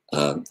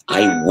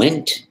I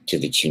went to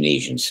the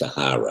Tunisian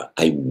Sahara.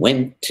 I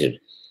went to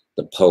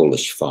the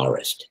Polish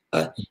forest.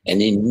 An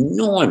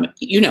enormous,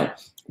 you know,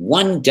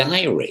 one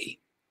diary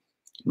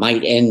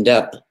might end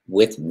up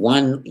with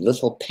one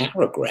little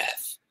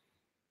paragraph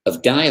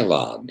of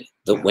dialogue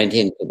that went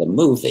into the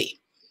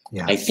movie.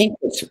 Yeah. I think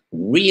it's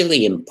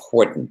really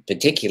important,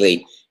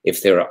 particularly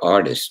if there are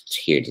artists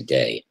here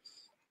today,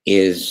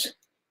 is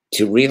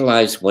to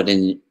realize what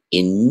an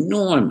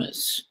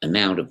enormous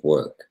amount of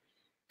work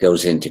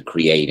goes into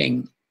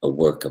creating a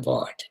work of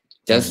art.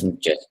 It doesn't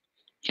just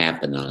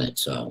happen on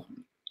its own.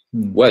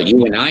 Well,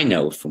 you and I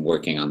know from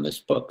working on this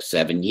book,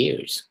 7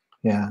 years.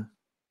 Yeah.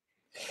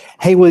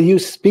 Hey, will you,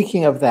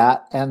 speaking of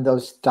that and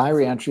those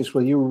diary entries,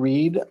 will you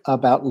read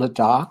about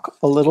Ladakh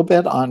a little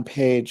bit on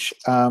page,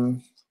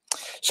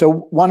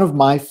 so one of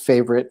my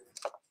favorite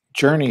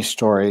journey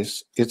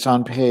stories, it's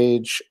on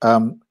page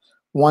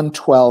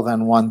 112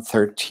 and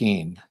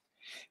 113.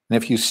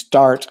 And if you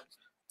start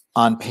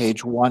on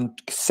page 1,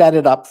 set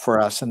it up for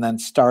us and then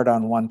start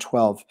on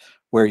 112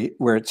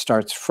 where it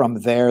starts,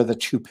 "From there the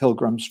two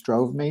pilgrims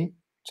drove me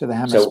to the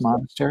Hemis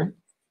Monastery."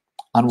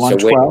 On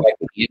 112. So where do I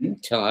begin,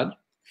 Todd?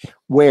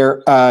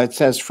 Where it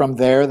says, "From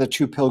there the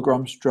two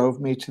pilgrims drove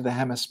me to the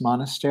Hemis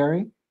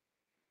Monastery."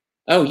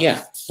 Oh,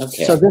 yeah.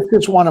 Okay. So this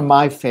is one of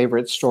my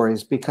favorite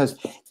stories because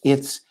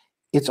it's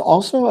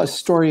also a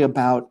story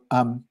about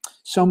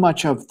so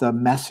much of the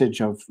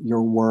message of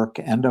your work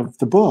and of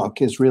the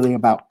book is really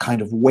about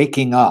kind of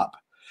waking up,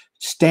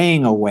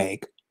 staying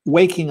awake,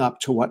 waking up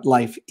to what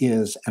life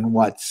is and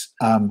what's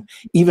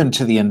even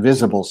to the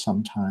invisible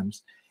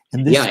sometimes.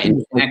 And this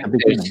in fact,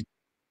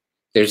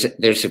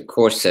 there's of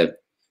course a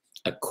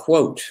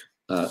quote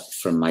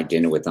from my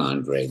dinner with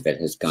André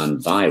that has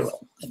gone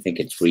viral. I think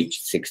it's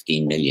reached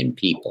 16 million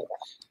people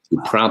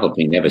who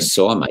probably never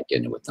saw my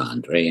dinner with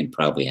André and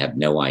probably have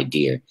no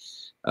idea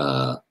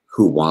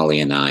who Wally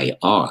and I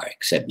are,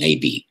 except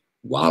maybe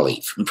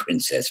Wally from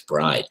Princess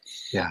Bride.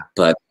 Yeah.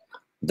 But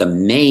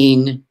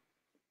the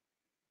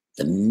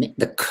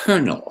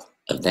kernel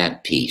of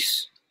that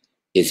piece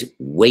is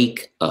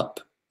wake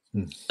up.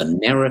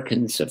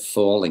 Americans are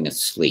falling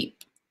asleep.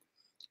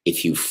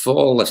 If you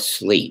fall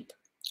asleep,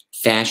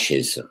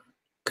 fascism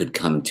could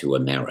come to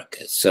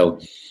America. So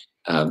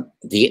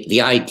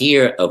the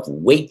idea of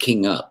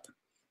waking up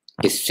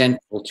is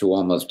central to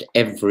almost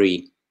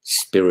every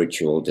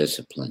spiritual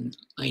discipline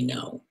I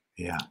know.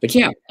 Yeah. But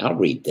yeah, I'll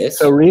read this.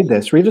 So read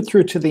this. Read it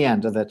through to the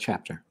end of that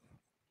chapter.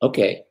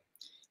 Okay.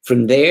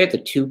 From there, the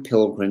two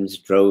pilgrims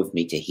drove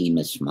me to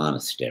Hemis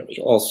Monastery,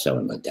 also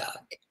in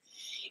Ladakh.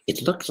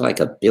 It looked like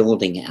a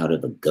building out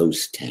of a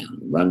ghost town,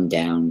 run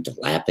down,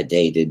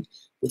 dilapidated,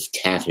 with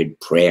tattered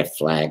prayer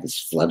flags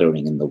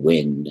fluttering in the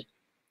wind.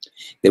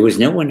 There was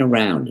no one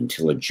around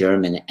until a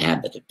German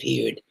abbot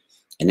appeared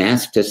and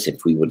asked us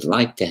if we would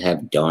like to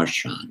have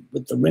darshan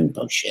with the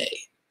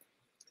Rinpoche.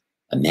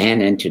 A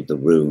man entered the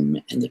room,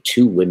 and the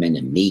two women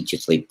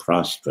immediately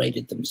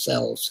prostrated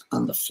themselves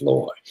on the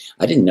floor.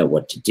 I didn't know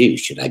what to do.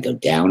 Should I go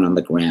down on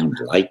the ground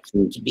like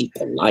them to be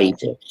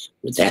polite, or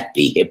would that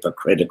be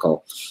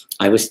hypocritical?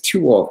 I was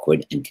too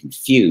awkward and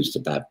confused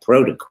about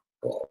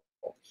protocol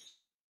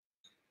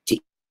to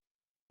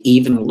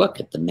even look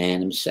at the man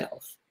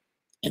himself.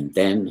 And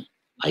then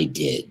I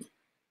did.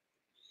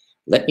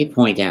 Let me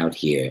point out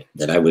here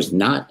that I was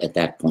not at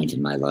that point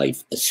in my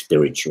life a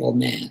spiritual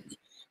man.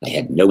 I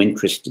had no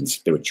interest in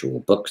spiritual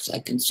books. I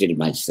considered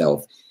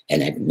myself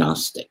an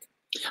agnostic.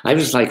 I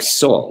was like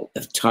Saul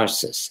of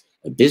Tarsus,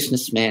 a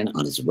businessman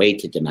on his way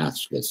to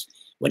Damascus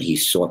when he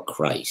saw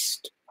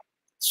Christ.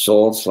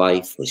 Saul's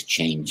life was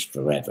changed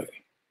forever.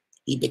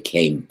 He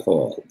became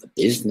Paul. The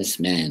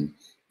businessman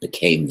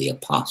became the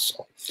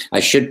apostle. I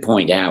should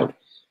point out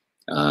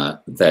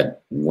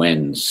that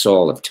when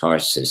Saul of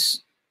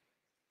Tarsus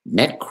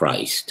met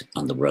Christ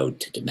on the road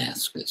to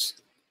Damascus,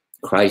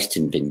 Christ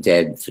had been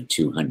dead for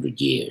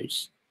 200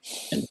 years,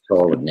 and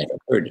Saul had never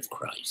heard of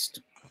Christ.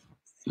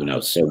 You know,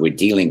 so we're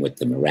dealing with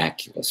the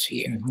miraculous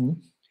here. Mm-hmm.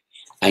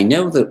 I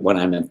know that what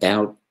I'm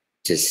about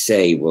to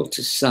say will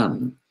to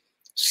some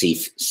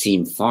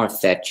seem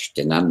far-fetched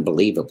and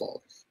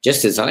unbelievable,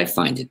 just as I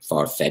find it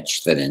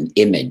far-fetched that an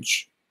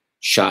image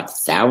shot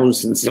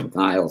thousands of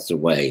miles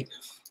away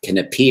can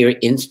appear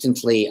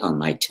instantly on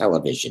my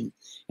television,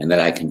 and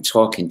that I can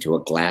talk into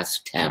a glass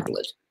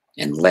tablet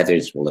and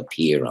letters will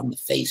appear on the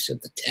face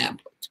of the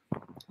tablet.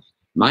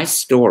 My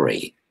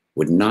story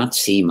would not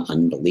seem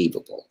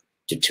unbelievable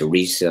to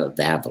Teresa of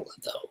Avila,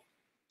 though.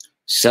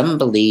 Some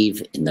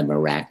believe in the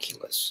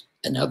miraculous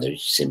and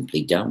others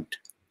simply don't.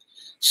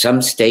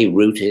 Some stay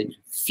rooted,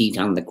 feet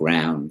on the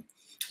ground,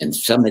 and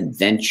some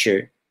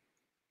adventure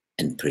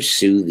and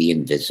pursue the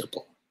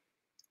invisible.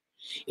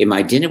 In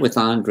my dinner with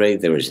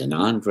André, there is an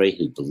André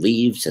who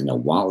believes and a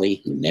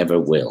Wally who never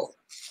will.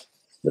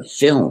 The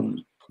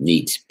film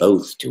needs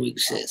both to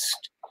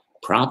exist.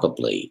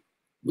 Probably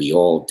we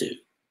all do.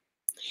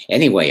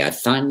 Anyway, I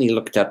finally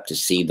looked up to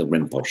see the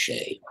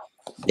Rinpoche.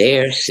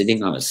 There,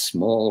 sitting on a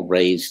small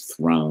raised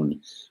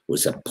throne,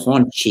 was a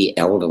paunchy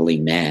elderly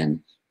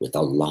man with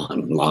a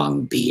long,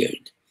 long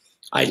beard.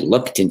 I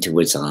looked into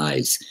his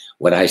eyes.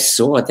 What I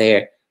saw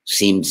there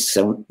seemed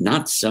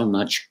not so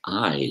much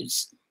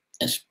eyes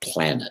as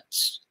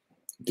planets.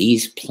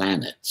 These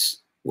planets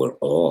were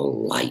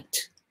all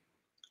light.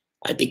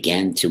 I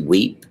began to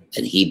weep,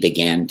 and he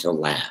began to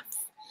laugh.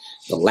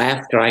 The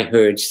laughter I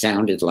heard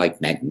sounded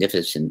like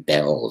magnificent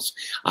bells.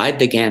 I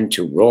began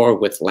to roar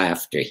with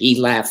laughter. He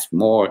laughed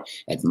more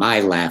at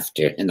my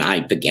laughter, and I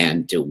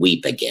began to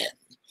weep again.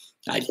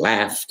 I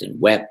laughed and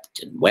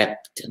wept and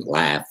wept and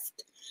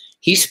laughed.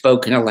 He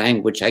spoke in a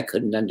language I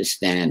couldn't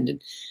understand,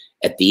 and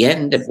at the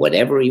end of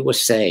whatever he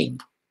was saying,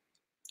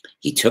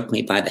 He took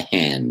me by the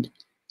hand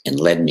and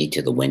led me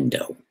to the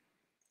window.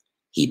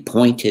 He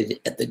pointed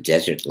at the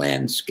desert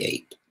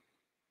landscape.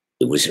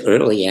 It was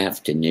early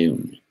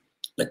afternoon,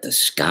 but the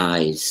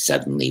skies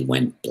suddenly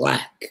went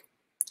black.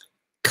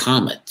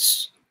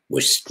 Comets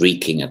were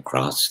streaking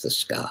across the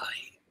sky.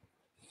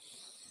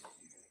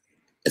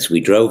 As we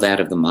drove out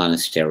of the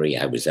monastery,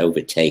 I was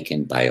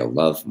overtaken by a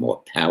love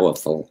more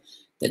powerful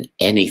than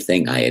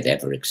anything I had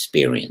ever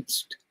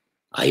experienced.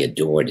 I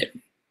adored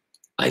him.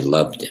 I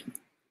loved him.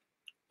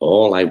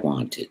 All I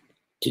wanted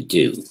to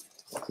do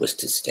was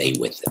to stay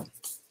with him.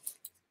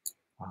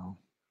 Wow.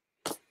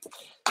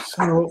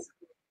 So,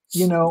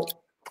 you know,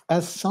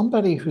 as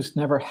somebody who's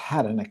never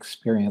had an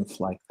experience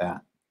like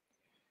that,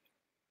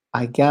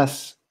 I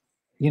guess,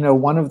 you know,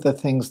 one of the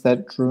things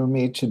that drew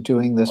me to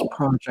doing this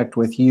project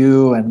with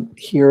you and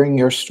hearing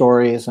your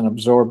stories and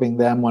absorbing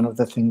them, one of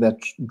the things that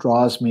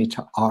draws me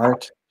to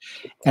art,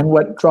 and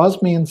what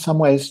draws me in some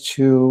ways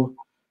to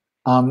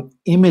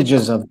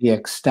images of the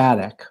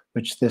ecstatic,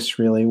 which this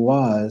really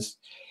was,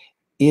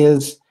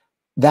 is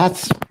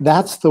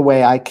that's the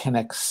way I can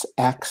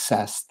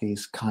access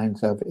these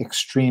kinds of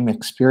extreme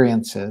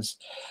experiences.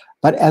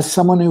 But as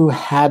someone who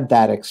had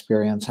that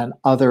experience and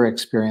other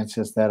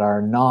experiences that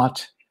are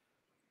not,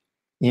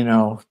 you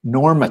know,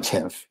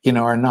 normative, you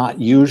know, are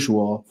not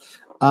usual,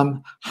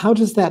 how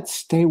does that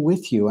stay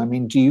with you? I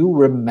mean, do you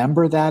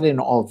remember that in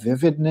all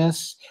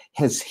vividness?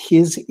 Has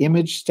his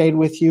image stayed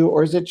with you,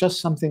 or is it just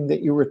something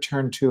that you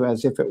return to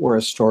as if it were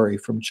a story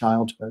from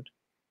childhood?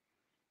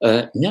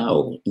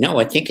 No,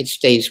 I think it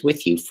stays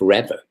with you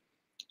forever.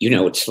 You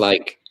know, it's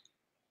like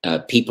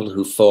people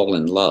who fall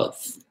in love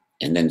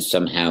and then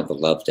somehow the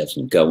love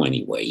doesn't go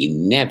anywhere. You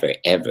never,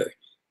 ever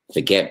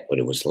forget what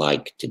it was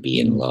like to be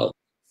in love.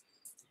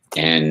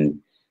 And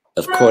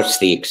of course,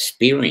 the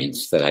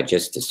experience that I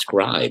just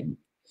described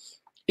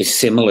is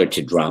similar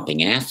to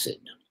dropping acid,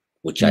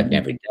 which I've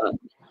never done.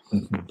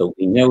 But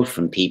we know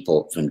from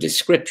people, from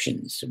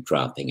descriptions of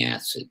dropping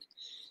acid,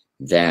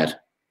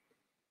 that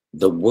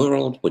the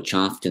world, which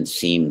often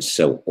seems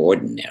so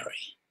ordinary,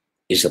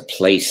 is a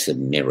place of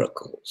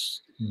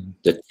miracles.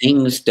 That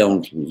things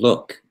don't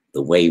look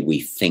the way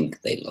we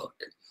think they look.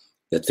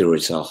 That there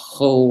is a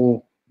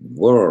whole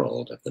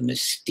world of the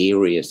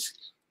mysterious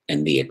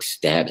and the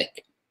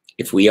ecstatic,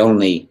 if we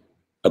only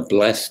are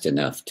blessed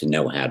enough to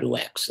know how to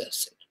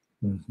access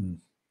it.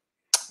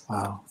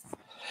 Wow.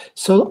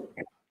 So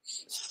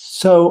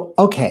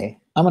okay,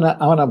 I'm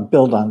gonna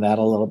build on that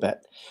a little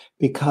bit,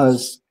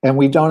 because, and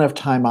we don't have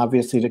time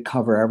obviously to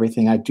cover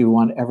everything. I do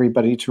want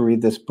everybody to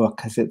read this book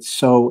because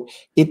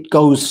it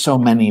goes so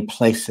many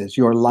places.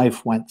 Your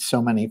life went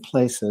so many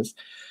places.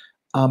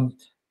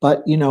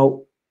 But you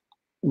know,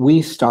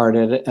 we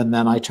started, and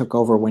then I took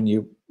over when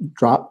your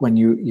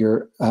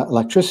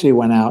electricity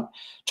went out,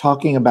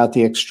 talking about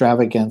the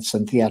extravagance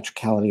and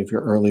theatricality of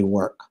your early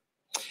work.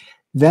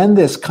 Then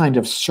this kind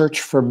of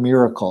search for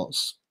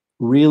miracles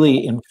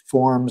really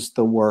informs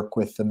the work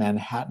with the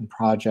Manhattan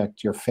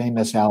Project, your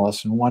famous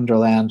Alice in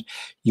Wonderland,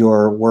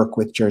 your work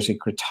with Jerzy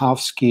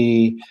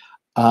Grotowski,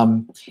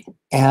 and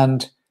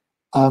then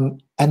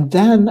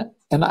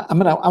I'm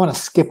gonna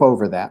skip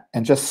over that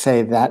and just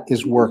say that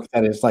is work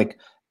that is like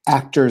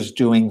actors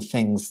doing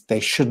things they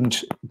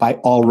shouldn't by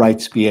all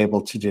rights be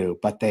able to do,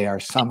 but they are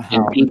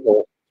somehow.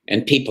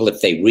 And people,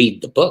 if they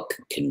read the book,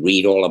 can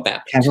read all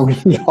about it. Can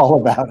read all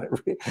about it.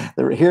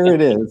 Here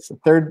it is,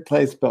 third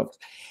place books,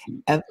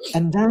 and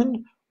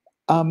then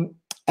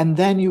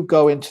you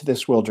go into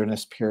this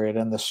wilderness period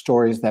and the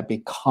stories that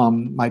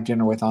become My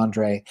Dinner with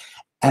André,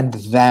 and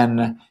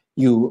then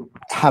you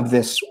have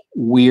this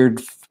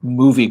weird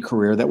movie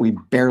career that we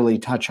barely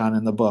touch on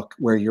in the book,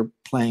 where you're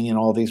playing in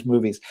all these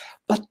movies.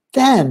 But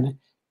then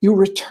you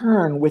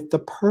return with the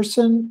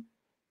person,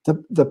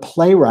 the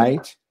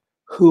playwright,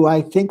 who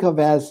I think of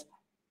as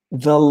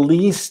the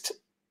least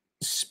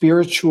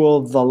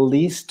spiritual, the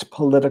least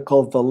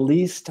political, the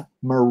least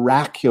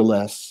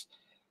miraculous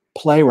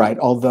playwright,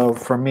 although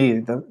for me,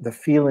 the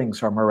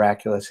feelings are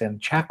miraculous in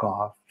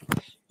Chekhov.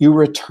 You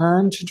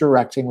return to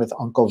directing with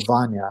Uncle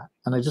Vanya.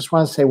 And I just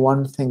want to say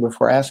one thing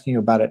before asking you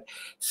about it.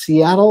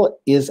 Seattle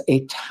is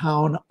a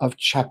town of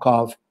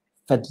Chekhov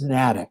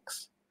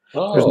fanatics.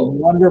 There's a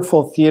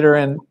wonderful theater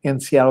in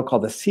Seattle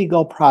called the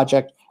Seagull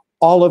Project.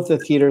 All of the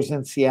theaters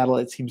in Seattle,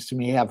 it seems to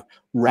me, have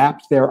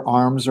wrapped their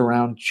arms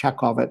around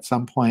Chekhov at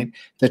some point.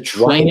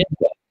 Why is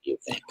that, do you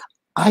think?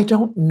 I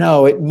don't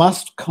know. It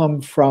must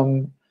come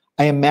from,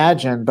 I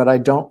imagine, but I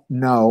don't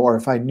know, or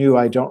if I knew,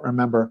 I don't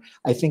remember.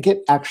 I think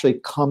it actually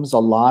comes a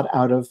lot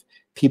out of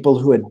people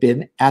who had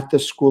been at the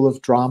School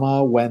of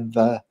Drama when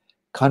the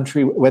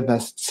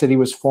city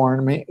was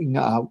forming.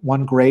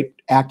 One great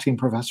acting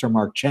professor,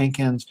 Mark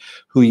Jenkins,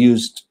 who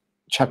used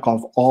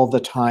Chekhov all the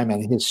time,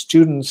 and his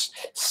students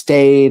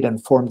stayed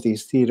and formed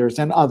these theaters,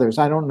 and others.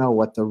 I don't know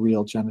what the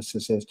real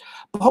genesis is.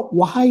 But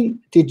why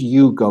did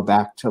you go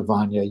back to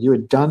Vanya? You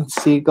had done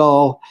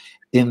Seagull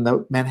in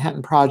the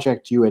Manhattan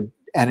Project,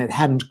 and it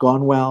hadn't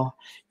gone well.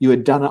 You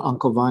had done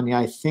Uncle Vanya,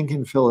 I think,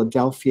 in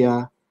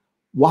Philadelphia.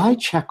 Why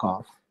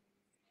Chekhov?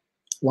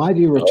 Why do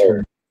you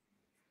return?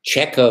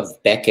 Chekhov,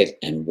 Beckett,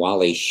 and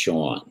Wally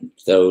Shawn.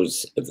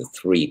 Those are the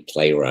three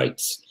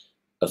playwrights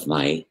of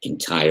my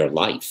entire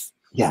life.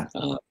 Yeah.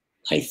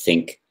 I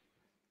think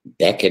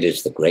Beckett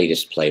is the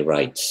greatest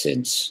playwright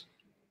since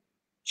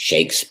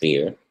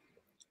Shakespeare,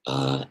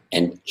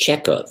 and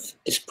Chekhov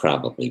is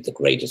probably the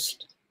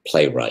greatest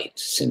playwright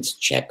since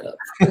Chekhov.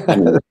 I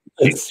mean,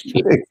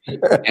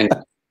 and,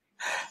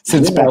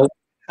 since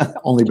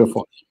only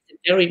before. He's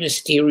a very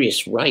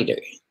mysterious writer.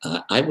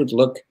 I would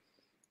look.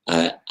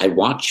 I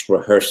watched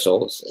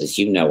rehearsals. As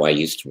you know, I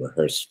used to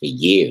rehearse for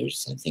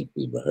years. I think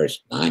we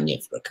rehearsed Vanya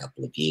for a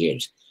couple of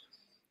years.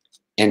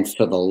 And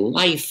for the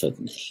life of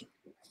me,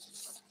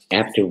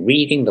 after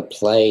reading the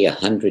play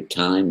 100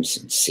 times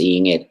and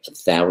seeing it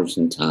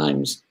 1,000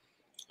 times,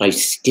 I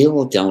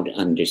still don't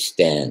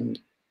understand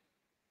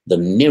the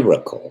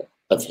miracle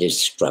of his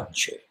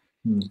structure.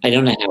 I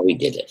don't know how he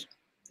did it.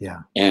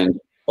 Yeah. And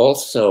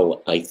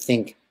also, I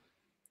think,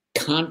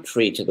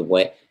 contrary to the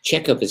way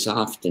Chekhov is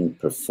often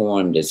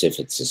performed as if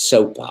it's a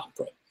soap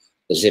opera,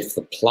 as if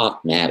the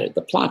plot mattered.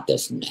 The plot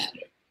doesn't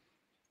matter.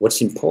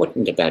 What's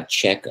important about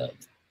Chekhov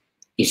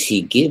is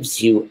he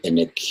gives you an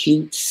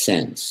acute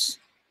sense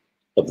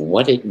of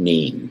what it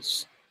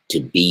means to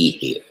be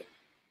here.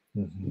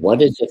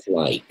 What is it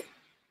like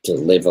to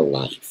live a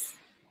life?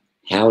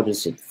 How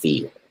does it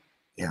feel?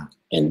 Yeah.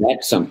 And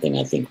that's something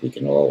I think we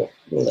can all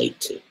relate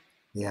to.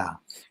 Yeah.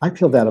 I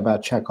feel that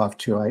about Chekhov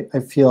too. I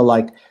feel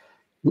like,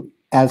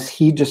 as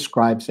he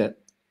describes it,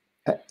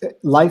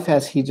 life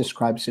as he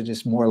describes it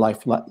is more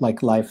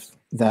like life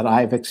that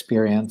I've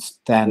experienced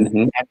than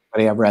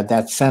anybody I've read.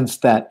 That sense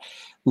that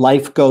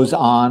life goes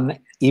on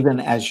even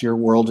as your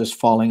world is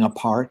falling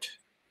apart.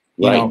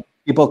 You know,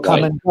 people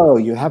come and go,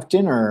 you have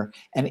dinner,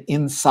 and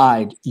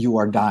inside you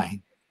are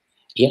dying.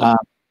 Yeah.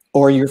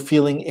 Or you're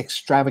feeling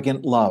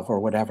extravagant love or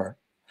whatever.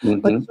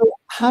 But so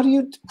how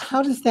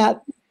does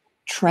that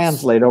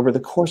translate over the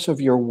course of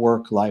your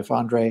work life,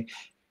 André?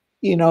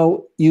 You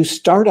know, you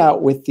start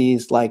out with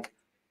these, like,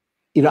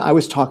 you know, I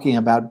was talking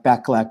about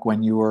Beckleck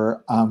when you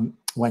were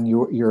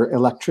your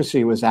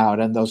electricity was out,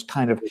 and those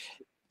kind of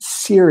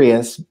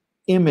serious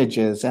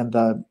images and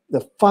the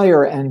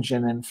fire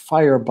engine and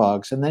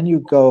firebugs, and then you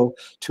go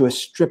to a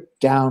stripped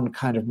down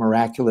kind of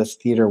miraculous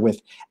theater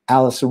with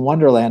Alice in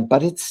Wonderland,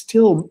 but it's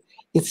still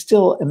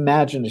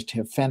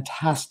imaginative,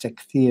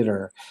 fantastic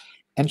theater.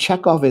 And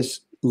Chekhov is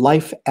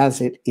life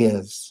as it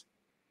is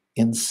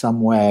in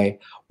some way.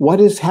 What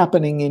is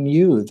happening in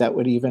you that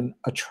would even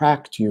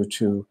attract you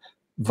to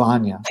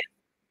Vanya?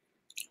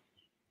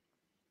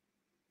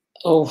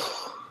 Oh,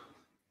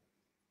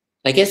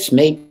 I guess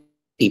maybe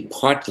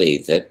partly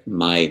that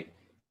my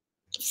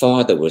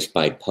father was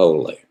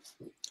bipolar,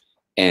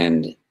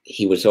 and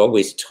he was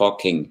always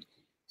talking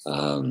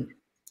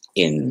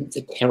in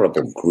the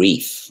terrible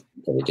grief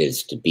that it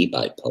is to be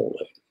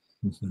bipolar,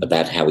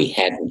 about how he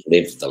hadn't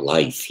lived the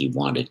life he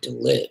wanted to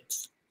live.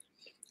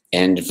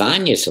 And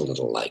Vanya's a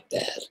little like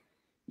that.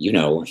 You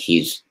know,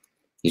 he's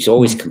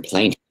always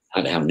complaining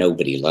about how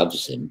nobody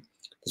loves him.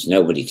 There's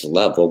nobody to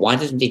love. Well, why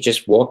doesn't he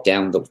just walk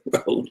down the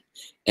road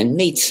and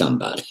meet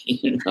somebody,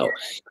 you know?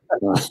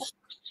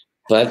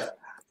 But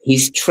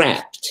he's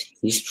trapped.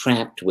 He's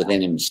trapped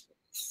within himself.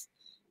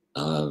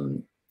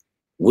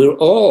 We're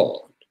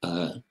all,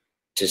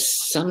 to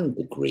some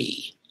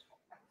degree,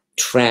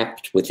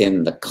 trapped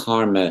within the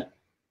karma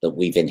that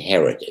we've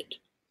inherited.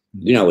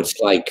 You know, it's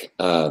like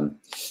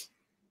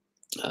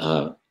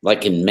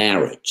in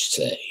marriage,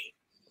 say.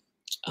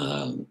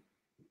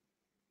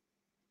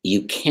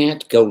 You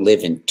can't go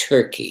live in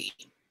Turkey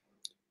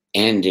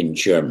and in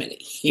Germany.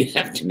 You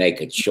have to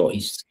make a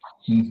choice.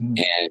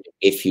 And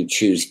if you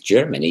choose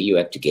Germany, you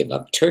have to give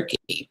up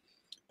Turkey.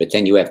 But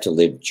then you have to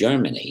live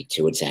Germany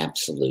to its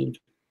absolute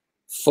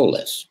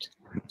fullest.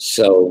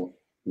 So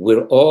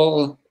we're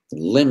all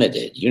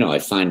limited. You know, I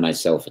find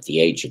myself at the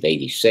age of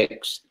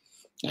 86.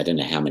 I don't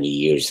know how many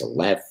years are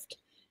left.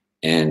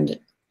 And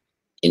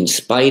in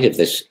spite of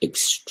this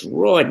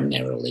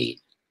extraordinarily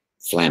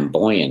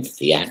flamboyant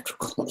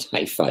theatrical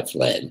life I've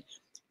led,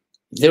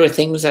 there are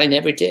things I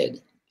never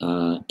did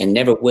and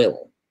never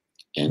will.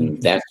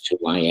 And that's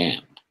who I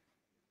am.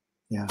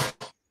 Yeah.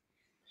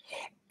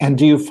 And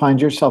do you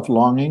find yourself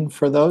longing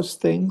for those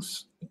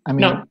things? I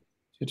mean, no.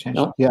 To change.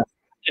 No. Yeah.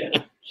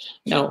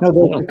 No,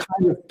 they're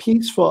kind of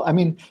peaceful. I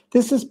mean,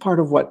 this is part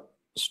of what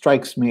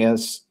strikes me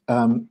as,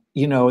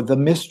 you know, the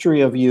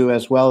mystery of you,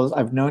 as well as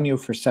I've known you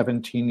for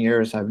 17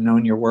 years. I've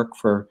known your work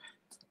for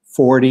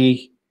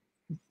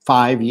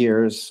 45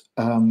 years.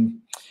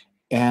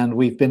 And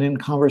we've been in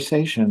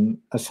conversation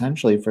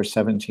essentially for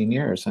 17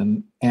 years.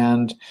 And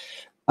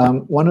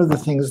one of the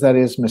things that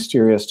is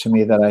mysterious to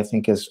me that I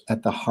think is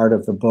at the heart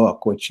of the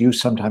book, which you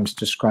sometimes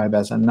describe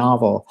as a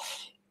novel,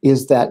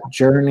 is that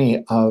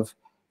journey of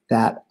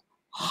that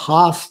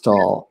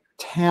hostile,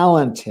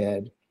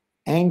 talented,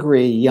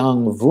 angry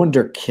young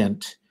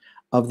wunderkind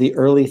of the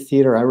early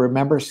theater. I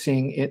remember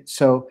seeing it.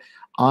 So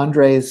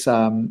André's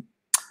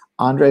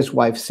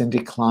wife, Cindy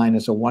Klein,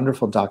 is a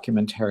wonderful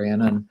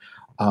documentarian, and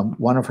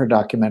One of her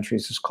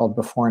documentaries is called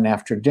Before and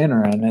After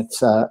Dinner, and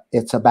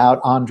it's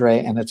about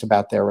André and it's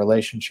about their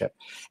relationship.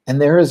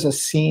 And there is a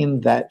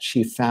scene that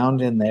she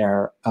found in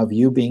there of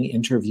you being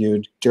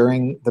interviewed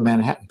during the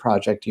Manhattan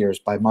Project years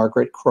by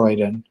Margaret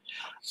Croydon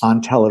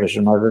on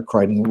television. Margaret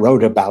Croydon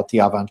wrote about the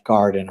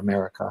avant-garde in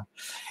America.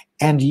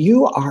 And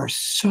you are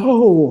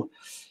so,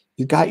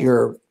 you got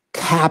your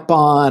cap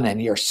on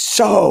and you're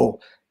so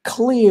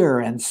clear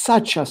and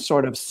such a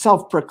sort of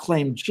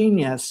self-proclaimed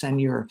genius, and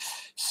you're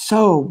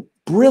so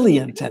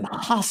brilliant and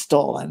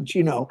hostile, and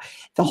you know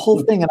the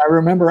whole thing. And I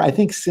remember, I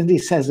think Cindy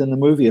says in the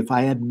movie, if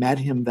I had met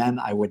him then,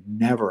 I would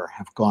never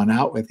have gone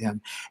out with him.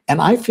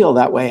 And I feel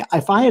that way.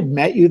 If I had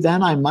met you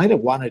then, I might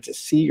have wanted to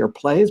see your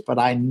plays, but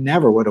I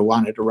never would have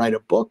wanted to write a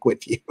book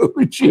with you.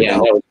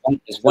 Yeah,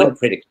 there's one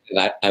critic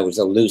that I was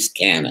a loose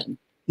cannon.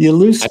 You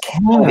loose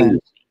cannon.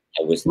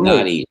 I was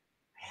not easy.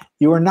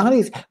 You were not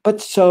easy. But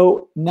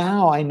so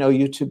now I know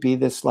you to be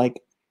this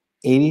like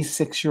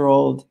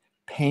 86-year-old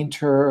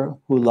painter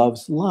who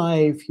loves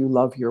life. You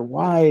love your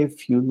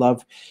wife. You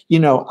love, you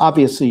know,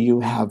 obviously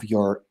you have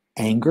your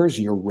angers,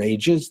 your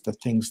rages, the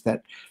things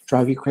that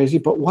drive you crazy.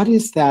 But what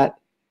is that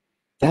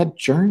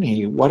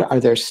journey? What are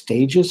there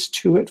stages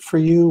to it for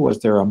you? Was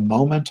there a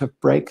moment of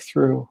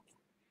breakthrough?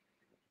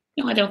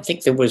 No, I don't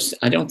think there was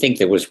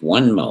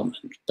one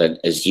moment. But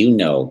as you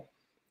know,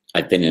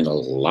 I've been in a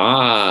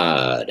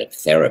lot of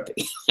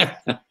therapy,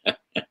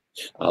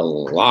 a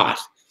lot.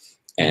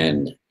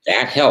 And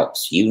that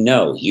helps. You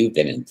know, you've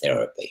been in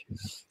therapy.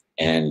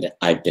 And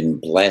I've been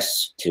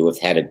blessed to have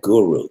had a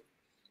guru.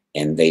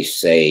 And they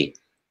say,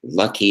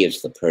 lucky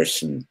is the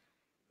person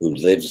who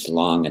lives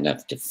long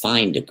enough to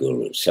find a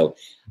guru. So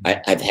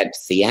I've had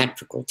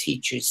theatrical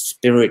teachers,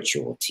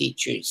 spiritual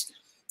teachers,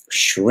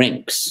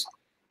 shrinks,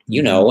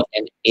 you know,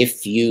 and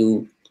if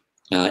you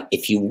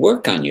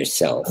work on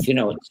yourself, you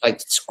know, it's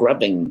like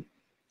scrubbing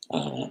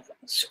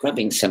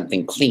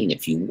something clean.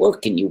 If you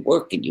work and you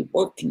work and you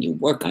work and you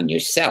work on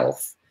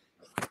yourself,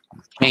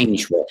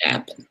 change will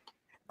happen.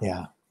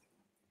 Yeah.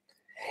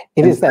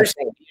 It is that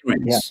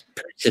perseverance.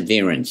 Yeah.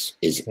 Perseverance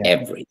is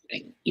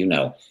everything. You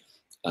know,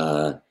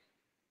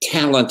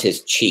 talent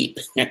is cheap,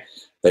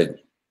 but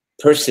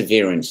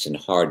perseverance and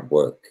hard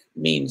work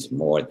means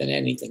more than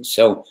anything.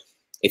 So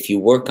if you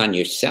work on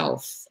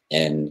yourself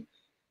and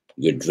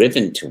you're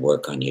driven to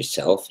work on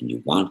yourself and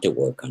you want to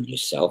work on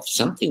yourself,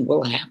 something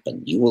will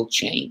happen. You will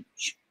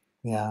change.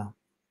 Yeah.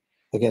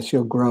 I guess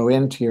you'll grow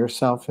into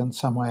yourself in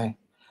some way.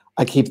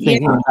 I keep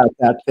thinking about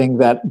that thing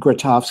that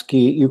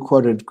Grotowski, you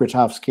quoted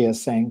Grotowski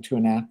as saying to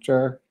an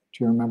actor.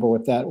 Do you remember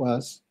what that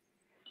was?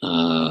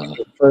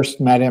 You first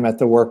met him at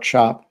the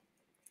workshop.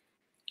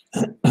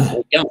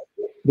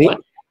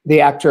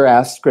 The actor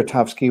asked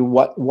Grotowski,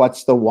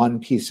 what's the one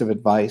piece of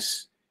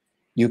advice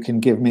you can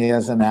give me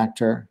as an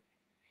actor?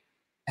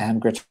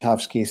 And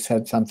Grotowski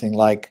said something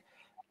like,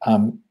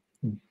 I'm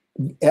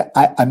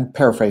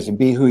paraphrasing,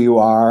 be who you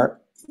are.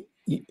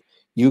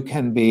 You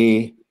can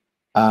be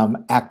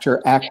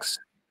actor X,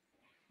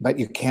 but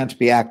you can't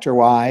be actor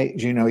Y.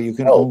 You know, you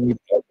can only...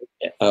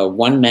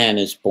 one man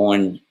is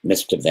born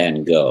Mr.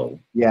 Van Gogh.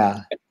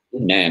 Yeah.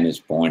 One man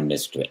is born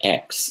Mr.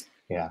 X.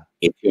 Yeah.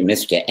 If you're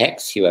Mr.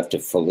 X, you have to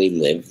fully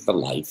live the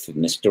life of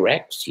Mr.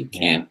 X. You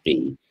can't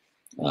be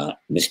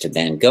Mr.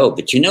 Van Gogh.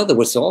 But you know, there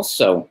was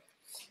also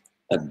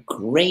a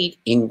great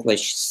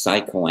English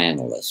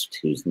psychoanalyst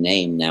whose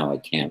name now I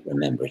can't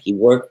remember. He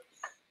worked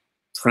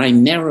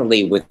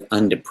primarily with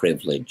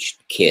underprivileged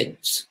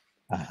kids,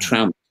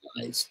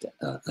 traumatized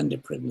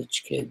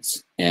underprivileged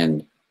kids.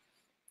 And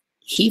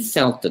he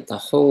felt that the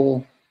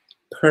whole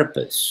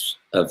purpose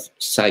of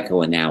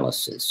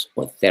psychoanalysis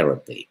or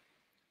therapy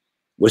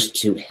was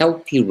to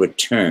help you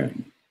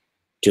return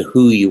to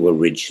who you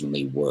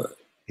originally were.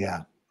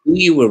 Yeah. Who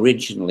you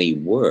originally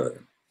were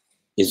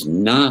is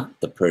not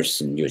the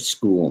person your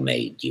school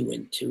made you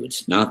into.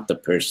 It's not the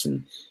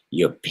person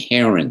your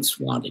parents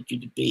wanted you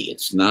to be.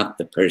 It's not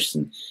the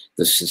person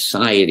the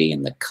society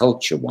and the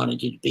culture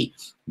wanted you to be.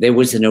 There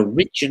was an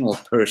original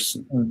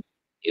person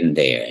in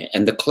there.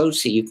 And the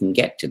closer you can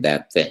get to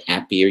that, the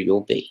happier you'll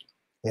be.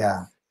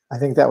 Yeah. I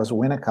think that was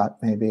Winnicott,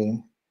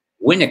 maybe.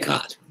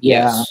 Winnicott,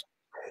 yes. Yeah.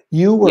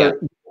 You were,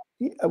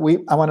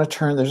 I want to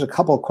turn, there's a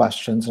couple of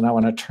questions and I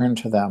want to turn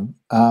to them.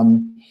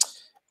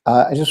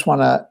 I just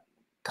want to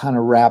kind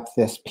of wrap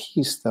this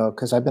piece though,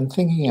 because I've been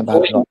thinking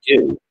about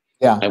it.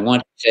 Yeah. I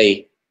want to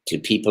say to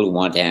people who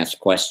want to ask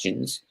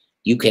questions,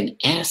 you can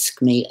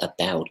ask me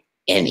about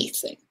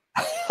anything.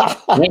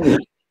 Good.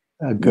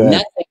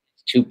 Nothing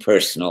is too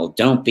personal.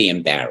 Don't be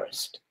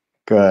embarrassed.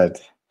 Good.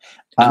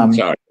 I'm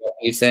sorry. What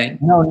were you saying?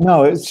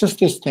 No, it's just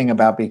this thing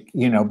about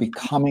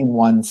becoming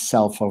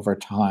oneself over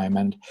time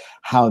and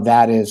how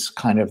that is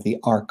kind of the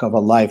arc of a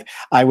life.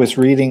 I was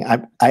reading,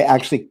 I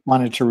actually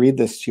wanted to read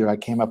this to you. I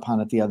came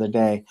upon it the other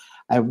day.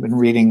 I've been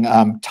reading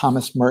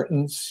Thomas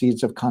Merton's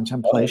Seeds of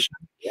Contemplation.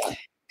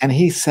 And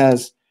he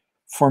says,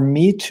 for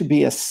me to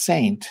be a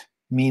saint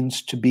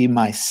means to be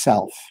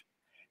myself.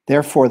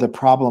 Therefore, the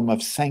problem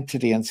of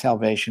sanctity and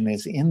salvation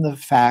is in the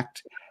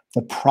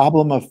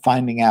problem of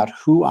finding out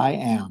who I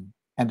am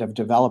and of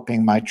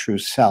developing my true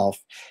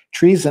self.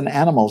 Trees and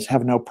animals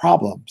have no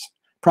problem.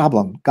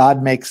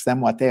 God makes them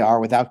what they are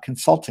without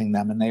consulting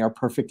them, and they are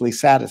perfectly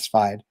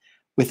satisfied.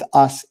 With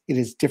us, it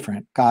is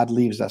different. God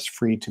leaves us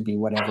free to be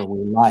whatever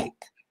we like.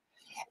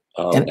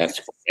 Oh, And that's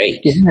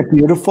great. isn't it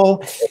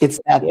beautiful? It's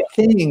that Yeah.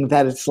 thing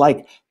that it's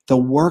like the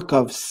work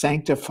of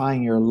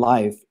sanctifying your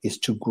life is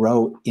to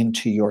grow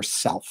into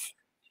yourself,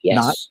 Yes.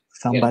 not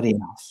somebody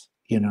else,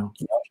 you know?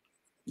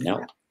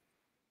 No.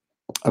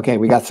 Okay,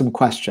 we got some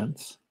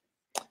questions.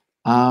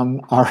 All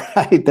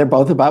right, they're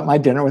both about my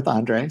dinner with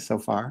André so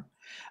far.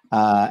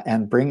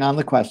 And bring on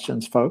the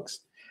questions, folks.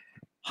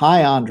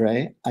 Hi,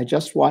 André. I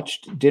just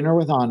watched Dinner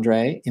with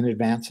André in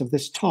advance of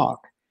this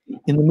talk.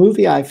 In the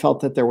movie, I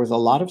felt that there was a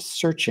lot of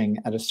searching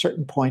at a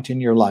certain point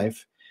in your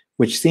life,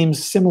 which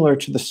seems similar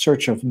to the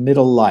search of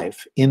middle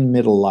life, in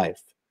middle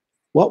life.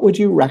 What would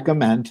you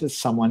recommend to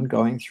someone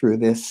going through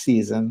this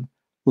season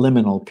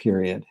liminal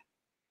period?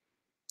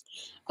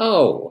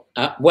 Oh,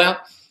 well,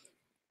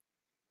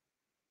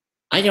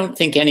 I don't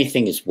think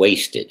anything is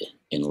wasted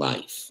in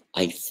life.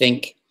 I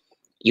think,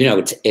 you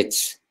know,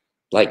 it's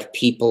like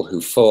people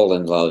who fall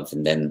in love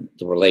and then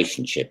the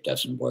relationship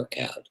doesn't work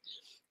out.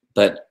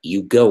 But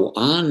you go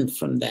on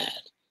from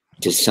that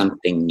to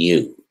something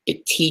new.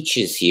 It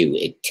teaches you,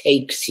 it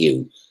takes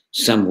you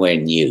somewhere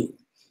new.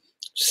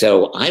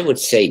 So I would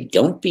say,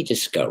 don't be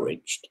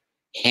discouraged.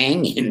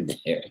 Hang in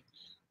there.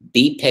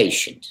 Be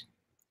patient.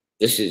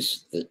 This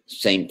is the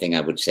same thing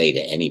I would say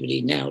to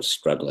anybody now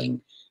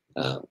struggling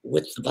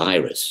with the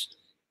virus.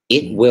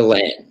 It will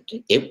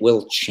end. It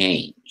will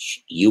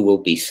change. You will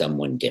be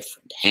someone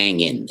different.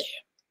 Hang in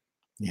there.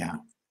 Yeah.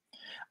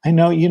 I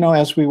know, you know,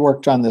 as we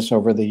worked on this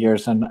over the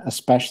years, and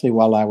especially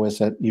while I was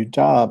at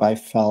UW, I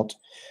felt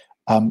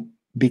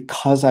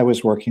because I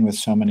was working with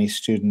so many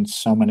students,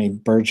 so many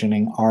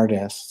burgeoning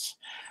artists,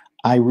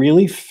 I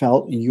really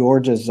felt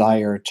your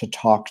desire to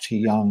talk to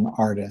young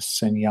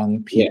artists and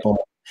young people,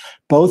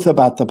 both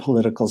about the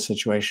political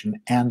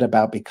situation and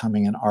about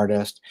becoming an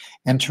artist,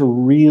 and to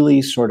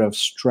really sort of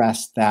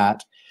stress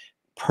that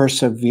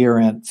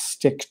perseverance,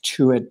 stick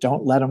to it,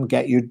 don't let them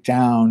get you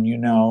down, you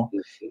know.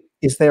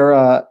 Is there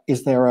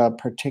a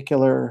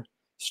particular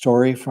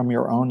story from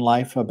your own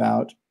life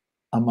about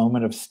a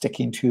moment of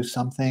sticking to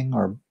something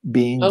or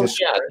being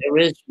discouraged? Yeah, there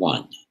is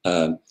one.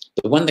 The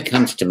one that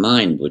comes to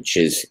mind, which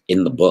is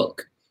in the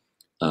book,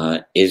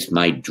 is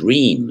my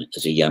dream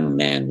as a young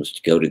man was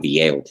to go to the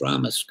Yale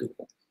Drama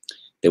School.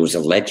 There was a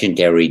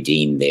legendary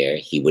dean there.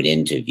 He would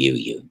interview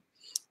you.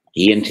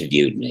 He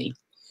interviewed me.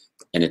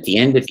 And at the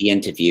end of the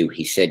interview,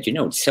 he said, you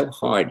know, it's so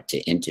hard to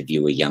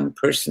interview a young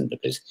person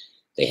because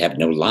they have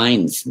no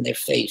lines in their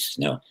face.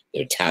 You know,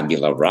 they're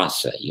tabula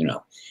rasa, you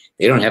know.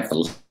 They don't have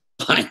the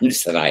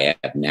lines that I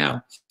have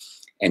now.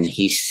 And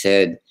he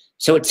said,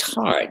 so it's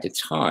hard,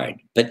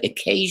 but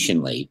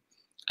occasionally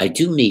I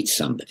do meet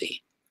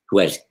somebody who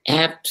has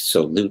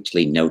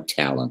absolutely no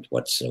talent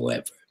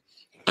whatsoever.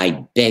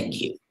 I beg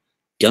you,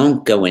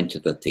 don't go into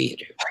the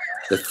theater.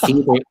 The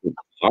theater is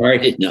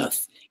hard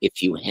enough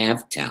if you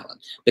have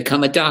talent.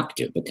 Become a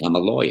doctor, become a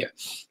lawyer.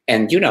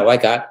 And, you know, I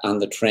got on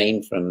the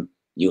train from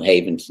New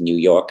Haven to New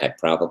York. I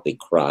probably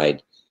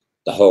cried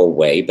the whole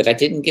way, but I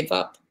didn't give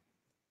up.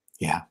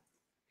 Yeah.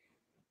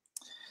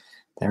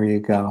 There you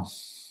go.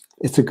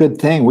 It's a good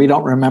thing. We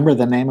don't remember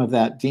the name of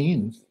that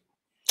dean.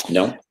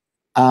 No.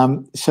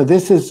 So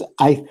this is,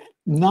 I'm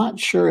not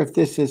sure if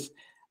this is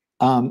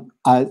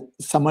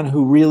someone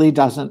who really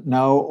doesn't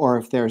know or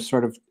if they're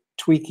sort of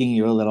tweaking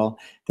you a little.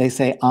 They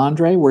say,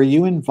 André, were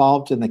you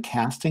involved in the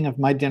casting of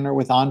My Dinner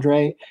with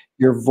André?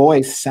 Your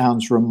voice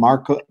sounds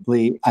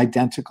remarkably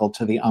identical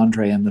to the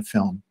André in the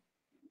film.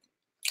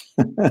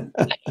 I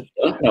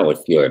don't know if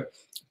you're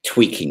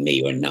tweaking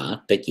me or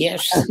not, but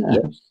yes,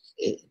 yes,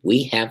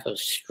 we have a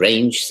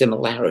strange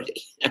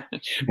similarity. But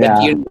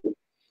Yeah. you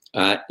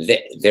know,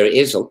 there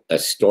is a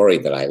story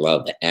that I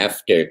love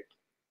after,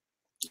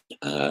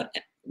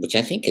 which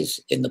I think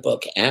is in the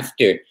book.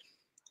 After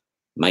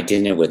My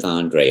Dinner with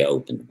André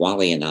opened,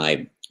 Wally and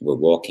I were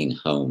walking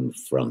home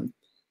from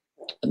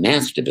a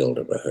Master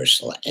Builder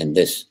rehearsal, and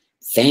this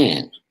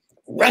fan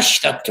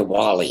rushed up to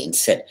Wally and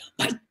said,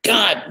 my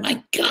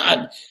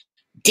God,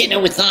 Dinner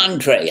with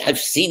André. I've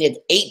seen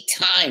it 8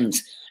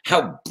 times.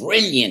 How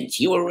brilliant.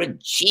 You were a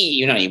G.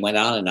 You know, he went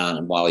on,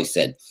 and Wally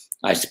said,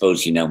 I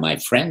suppose you know my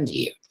friend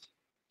here.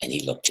 And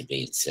he looked at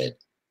me and said,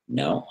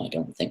 no, I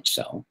don't think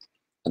so.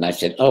 And I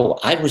said, oh,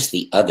 I was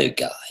the other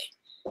guy.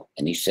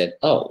 And he said,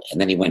 oh. And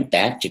then he went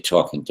back to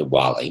talking to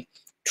Wally,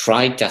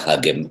 tried to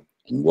hug him,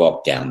 and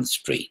walked down the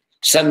street.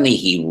 Suddenly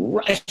he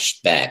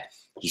rushed back.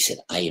 He said,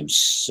 I am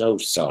so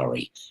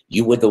sorry.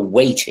 You were the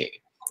waiter.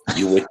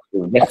 You were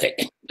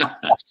terrific.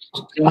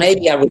 So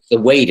maybe I was the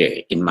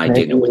waiter in My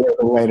Dinner with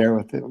the waiter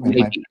with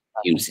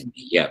using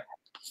me. Yeah.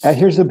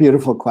 Here's a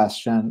beautiful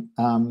question.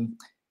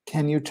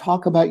 Can you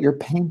talk about your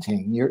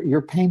painting?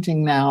 You're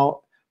painting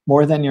now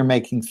more than you're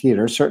making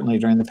theater, certainly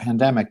during the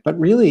pandemic, but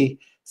really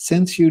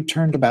since you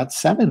turned about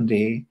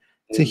 70,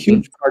 it's a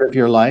huge part of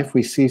your life.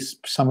 We see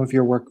some of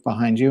your work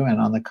behind you and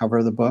on the cover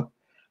of the book.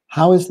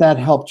 How has that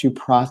helped you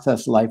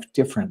process life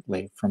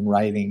differently from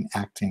writing,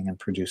 acting, and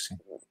producing?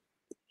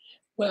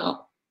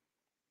 Well,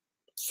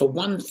 for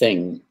one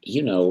thing,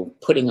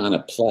 putting on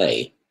a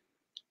play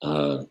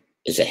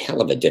is a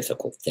hell of a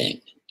difficult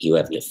thing. You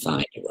have to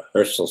find a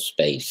rehearsal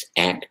space,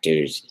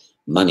 actors,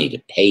 money to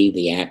pay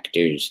the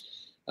actors,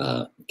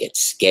 get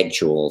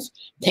schedules.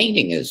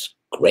 Painting is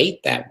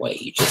great that way.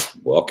 You just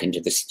walk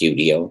into the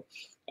studio,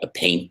 a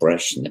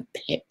paintbrush, and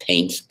the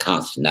paints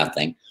cost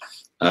nothing.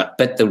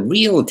 But the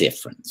real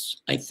difference,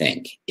 I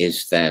think,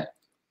 is that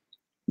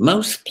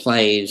most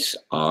plays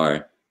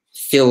are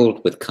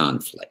filled with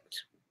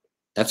conflict.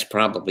 That's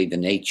probably the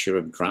nature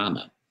of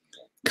drama.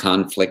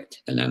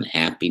 Conflict and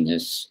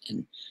unhappiness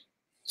and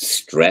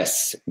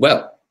stress.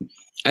 Well,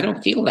 I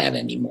don't feel that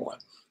anymore.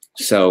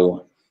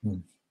 So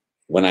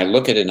when I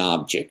look at an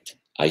object,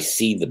 I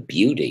see the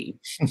beauty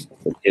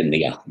within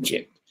the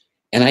object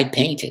and I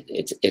paint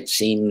it. It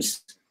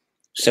seems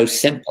so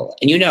simple.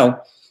 And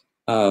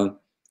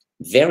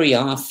very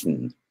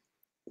often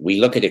we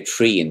look at a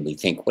tree and we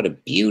think, what a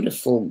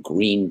beautiful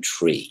green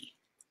tree.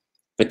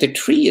 But the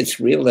tree is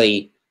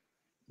really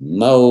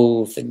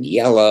mauve and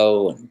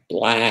yellow and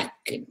black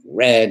and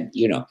red,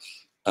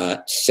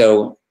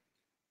 So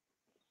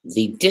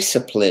the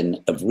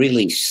discipline of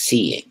really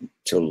seeing,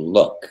 to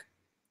look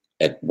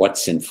at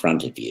what's in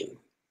front of you,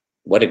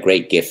 what a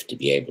great gift to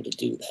be able to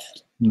do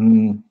that.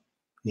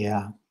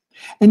 Yeah.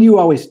 And you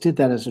always did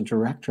that as a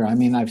director. I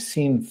mean, I've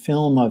seen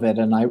film of it,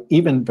 and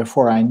even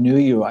before I knew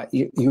you,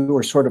 you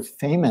were sort of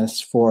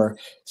famous for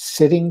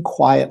sitting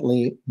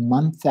quietly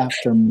month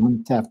after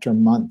month after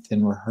month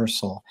in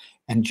rehearsal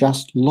and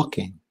just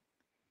looking.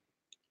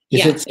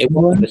 It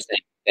was the same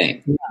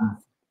thing. Yeah.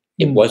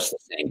 It was the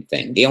same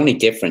thing. The only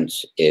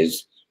difference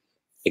is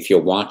if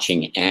you're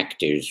watching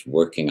actors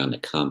working on a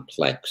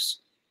complex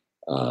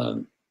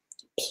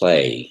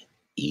play,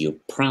 you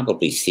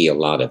probably see a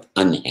lot of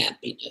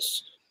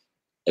unhappiness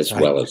as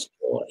well as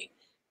joy.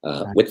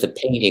 With the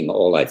painting,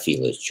 all I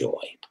feel is joy.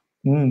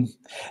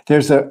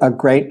 There's a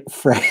great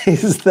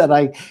phrase that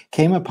I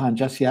came upon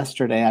just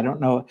yesterday. I don't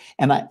know.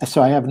 And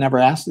so I have never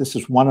asked, this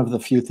is one of the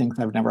few things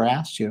I've never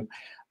asked you.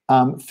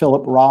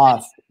 Philip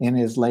Roth, in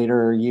his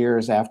later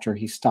years after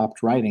he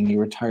stopped writing, he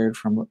retired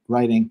from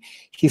writing,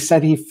 he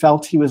said he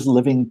felt he was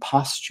living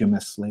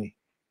posthumously.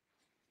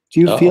 Do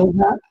you feel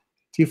that?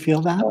 Do you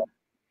feel that?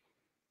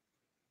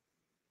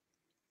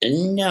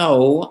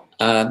 No,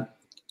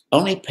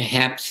 only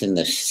perhaps in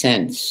the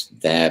sense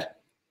that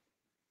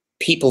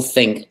people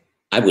think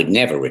I would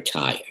never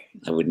retire.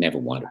 I would never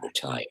want to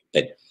retire.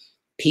 But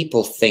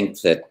people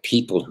think that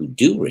people who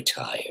do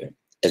retire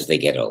as they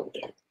get older,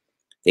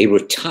 they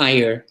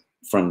retire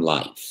from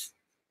life.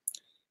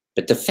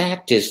 But the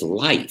fact is,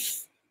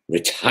 life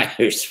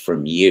retires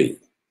from you.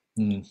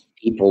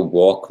 People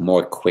walk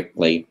more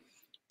quickly.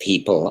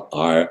 People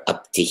are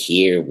up to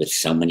here with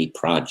so many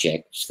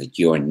projects that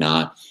you're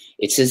not.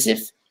 It's as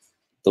if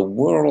the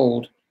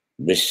world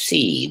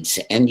recedes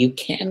and you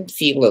can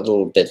feel a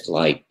little bit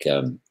like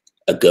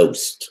a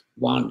ghost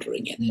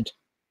wandering in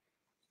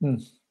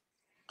it.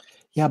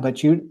 Yeah,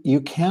 but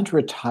you can't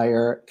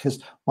retire,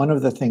 because one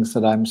of the things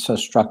that I'm so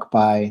struck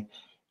by,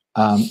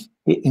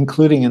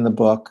 including in the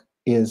book,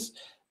 is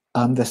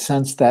the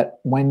sense that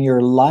when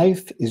your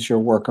life is your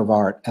work of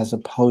art, as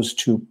opposed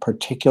to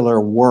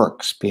particular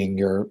works being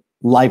your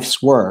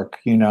life's work,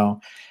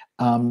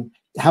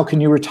 how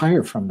can you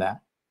retire from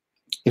that?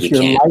 If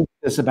your life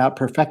is about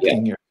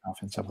perfecting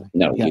yourself in some way.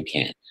 No, you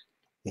can't.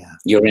 Yeah.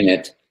 You're in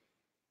it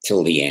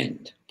till the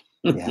end.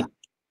 Yeah.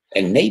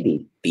 And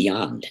maybe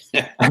beyond.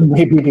 And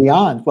maybe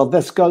beyond. Well,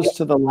 this goes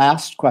to the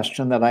last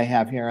question that I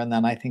have here, and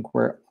then I think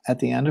we're at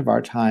the end of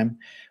our time,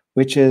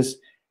 which is,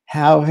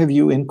 how have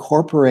you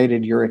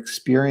incorporated your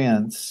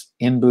experience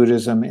in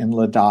Buddhism in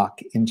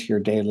Ladakh into your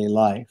daily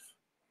life?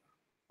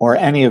 Or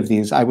any of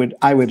these? I would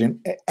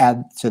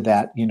add to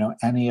that,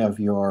 any of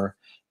your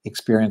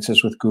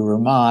experiences with Guru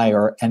Mai,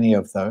 or any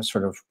of those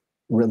sort of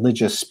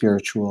religious,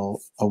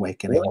 spiritual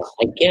awakenings. Well,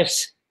 I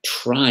guess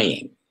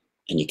trying,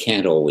 and you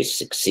can't always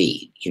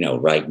succeed.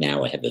 Right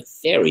now I have a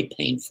very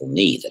painful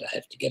knee that I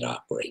have to get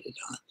operated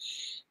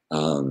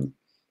on.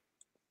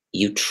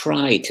 You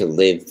try to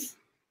live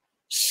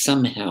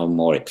somehow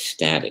more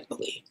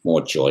ecstatically,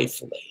 more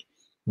joyfully,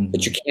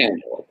 but you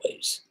can't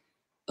always.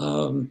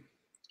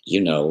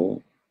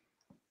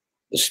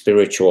 The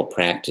spiritual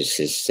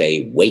practices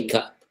say, wake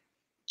up.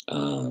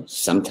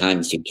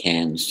 Sometimes you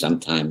can,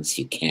 sometimes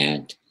you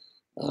can't.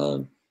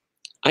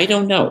 I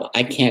don't know.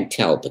 I can't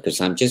tell, because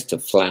I'm just a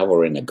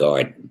flower in a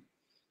garden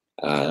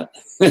that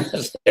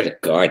a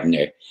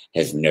gardener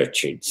has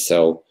nurtured.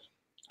 So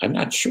I'm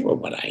not sure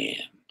what I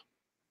am.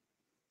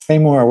 Say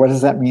more. What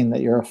does that mean,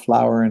 that you're a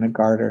flower in a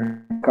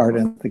garden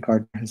the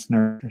gardener has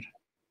nurtured?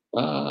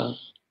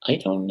 I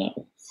don't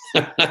know.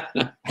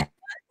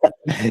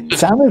 It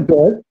sounded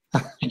good.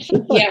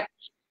 Yeah.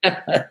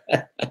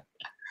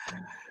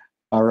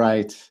 All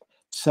right.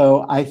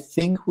 So I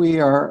think we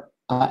are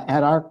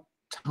at our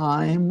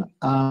time.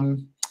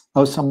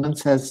 Someone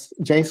says,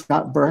 J.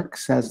 Scott Burke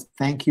says,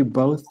 thank you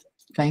both.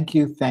 Thank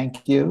you.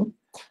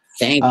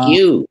 Thank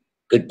you.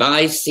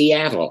 Goodbye,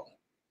 Seattle.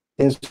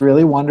 It's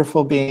really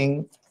wonderful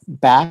being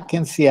back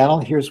in Seattle.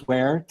 Here's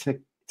where to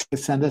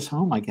send us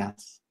home, I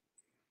guess.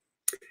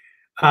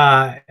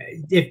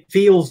 It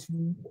feels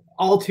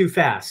all too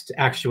fast,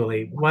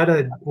 actually. What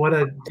a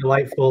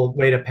delightful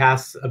way to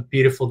pass a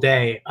beautiful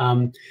day.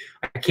 I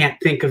can't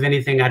think of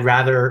anything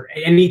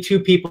any two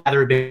people I'd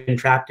rather have been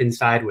trapped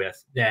inside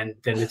with than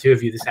the two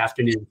of you this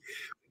afternoon.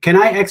 Can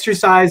I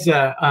exercise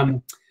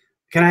an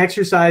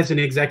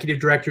executive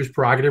director's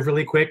prerogative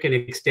really quick and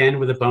extend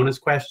with a bonus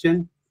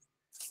question?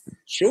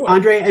 Sure.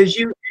 André, as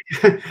you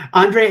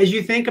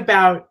think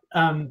about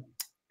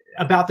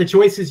the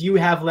choices you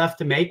have left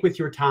to make with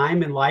your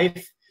time in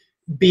life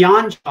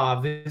beyond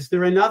Chekhov, is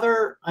there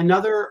another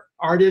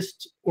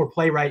artist or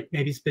playwright,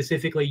 maybe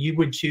specifically, you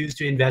would choose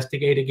to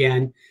investigate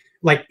again,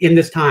 like in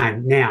this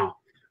time now,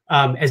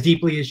 as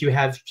deeply as you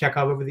have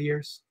Chekhov over the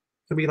years?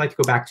 Somebody you'd like to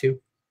go back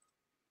to?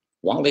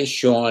 Wally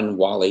Shawn,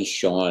 Wally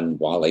Shawn,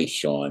 Wally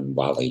Shawn,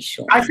 Wally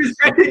Shawn. I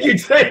suspected you'd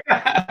say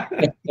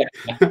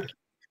that.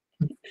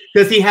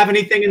 Does he have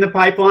anything in the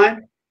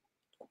pipeline?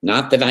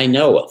 Not that I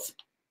know of.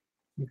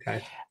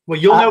 Okay. Well,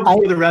 you'll know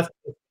before the rest of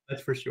it,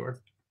 that's for sure.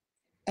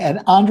 And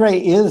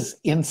André is,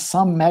 in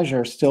some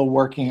measure, still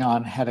working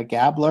on Hedda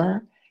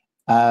Gabler.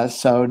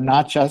 So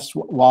not just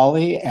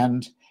Wally.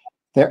 And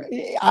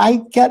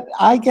I get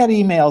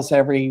emails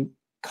every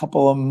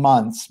couple of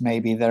months,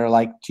 maybe, that are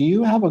like, do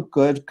you have a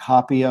good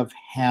copy of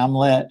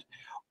Hamlet?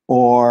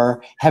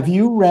 Or have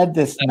you read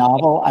this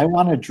novel? I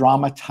want to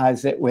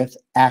dramatize it with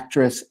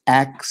actress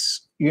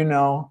X, you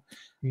know.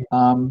 You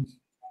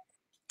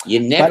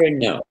never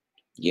know.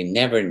 You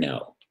never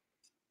know.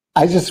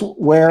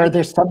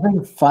 There's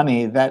something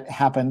funny that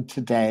happened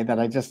today that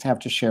I just have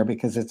to share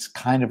because it's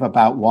kind of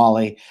about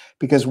Wally,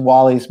 because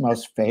Wally's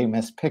most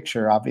famous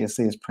picture,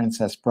 obviously, is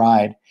Princess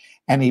Bride.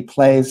 And he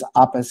plays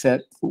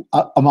opposite,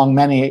 among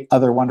many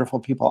other wonderful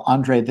people,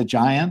 André the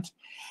Giant.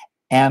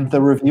 And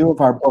the review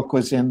of our book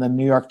was in the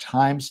New York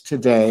Times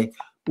today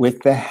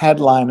with the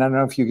headline, I don't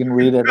know if you can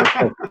read it, it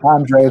says,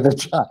 André the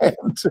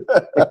Giant.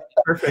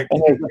 Perfect.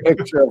 And there's a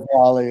picture of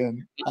Wally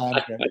and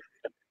André.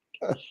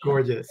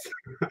 Gorgeous.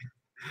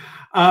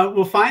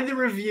 We'll find the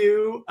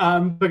review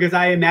because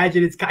I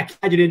imagine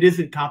it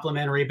isn't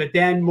complimentary, but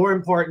then more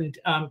important,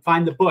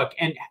 find the book.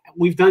 And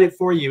we've done it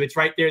for you. It's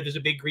right there. There's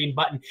a big green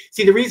button.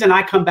 See, the reason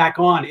I come back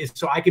on is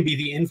so I can be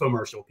the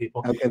infomercial,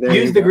 people. Okay,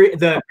 use the green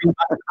button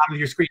on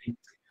your screen.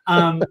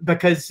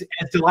 Because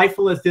as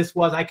delightful as this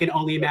was, I can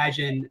only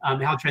imagine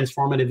how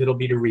transformative it'll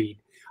be to read.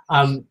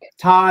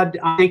 Todd,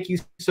 thank you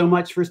so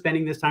much for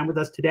spending this time with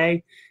us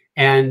today.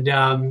 And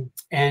I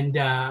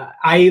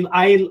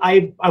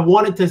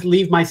wanted to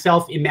leave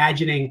myself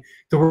imagining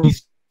the world you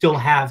still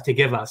have to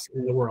give us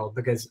in the world,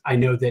 because I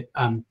know that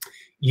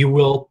you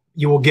will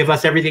give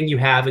us everything you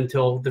have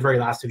until the very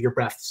last of your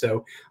breath.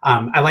 So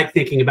I like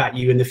thinking about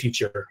you in the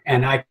future,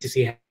 and I like to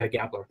see Hedda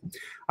Gabler.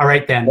 All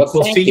right, then. Well,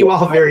 we'll see you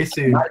all very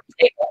soon.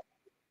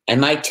 I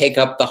might take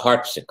up the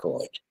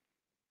harpsichord.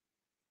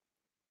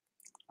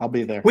 I'll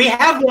be there. We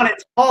have one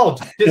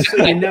installed, just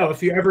so you know,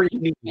 if you ever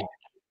need me.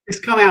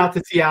 Just come out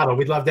to Seattle.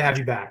 We'd love to have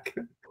you back.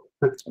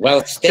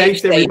 Well,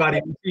 thanks, everybody.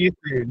 See you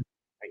soon.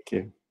 Thank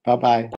you. Bye-bye.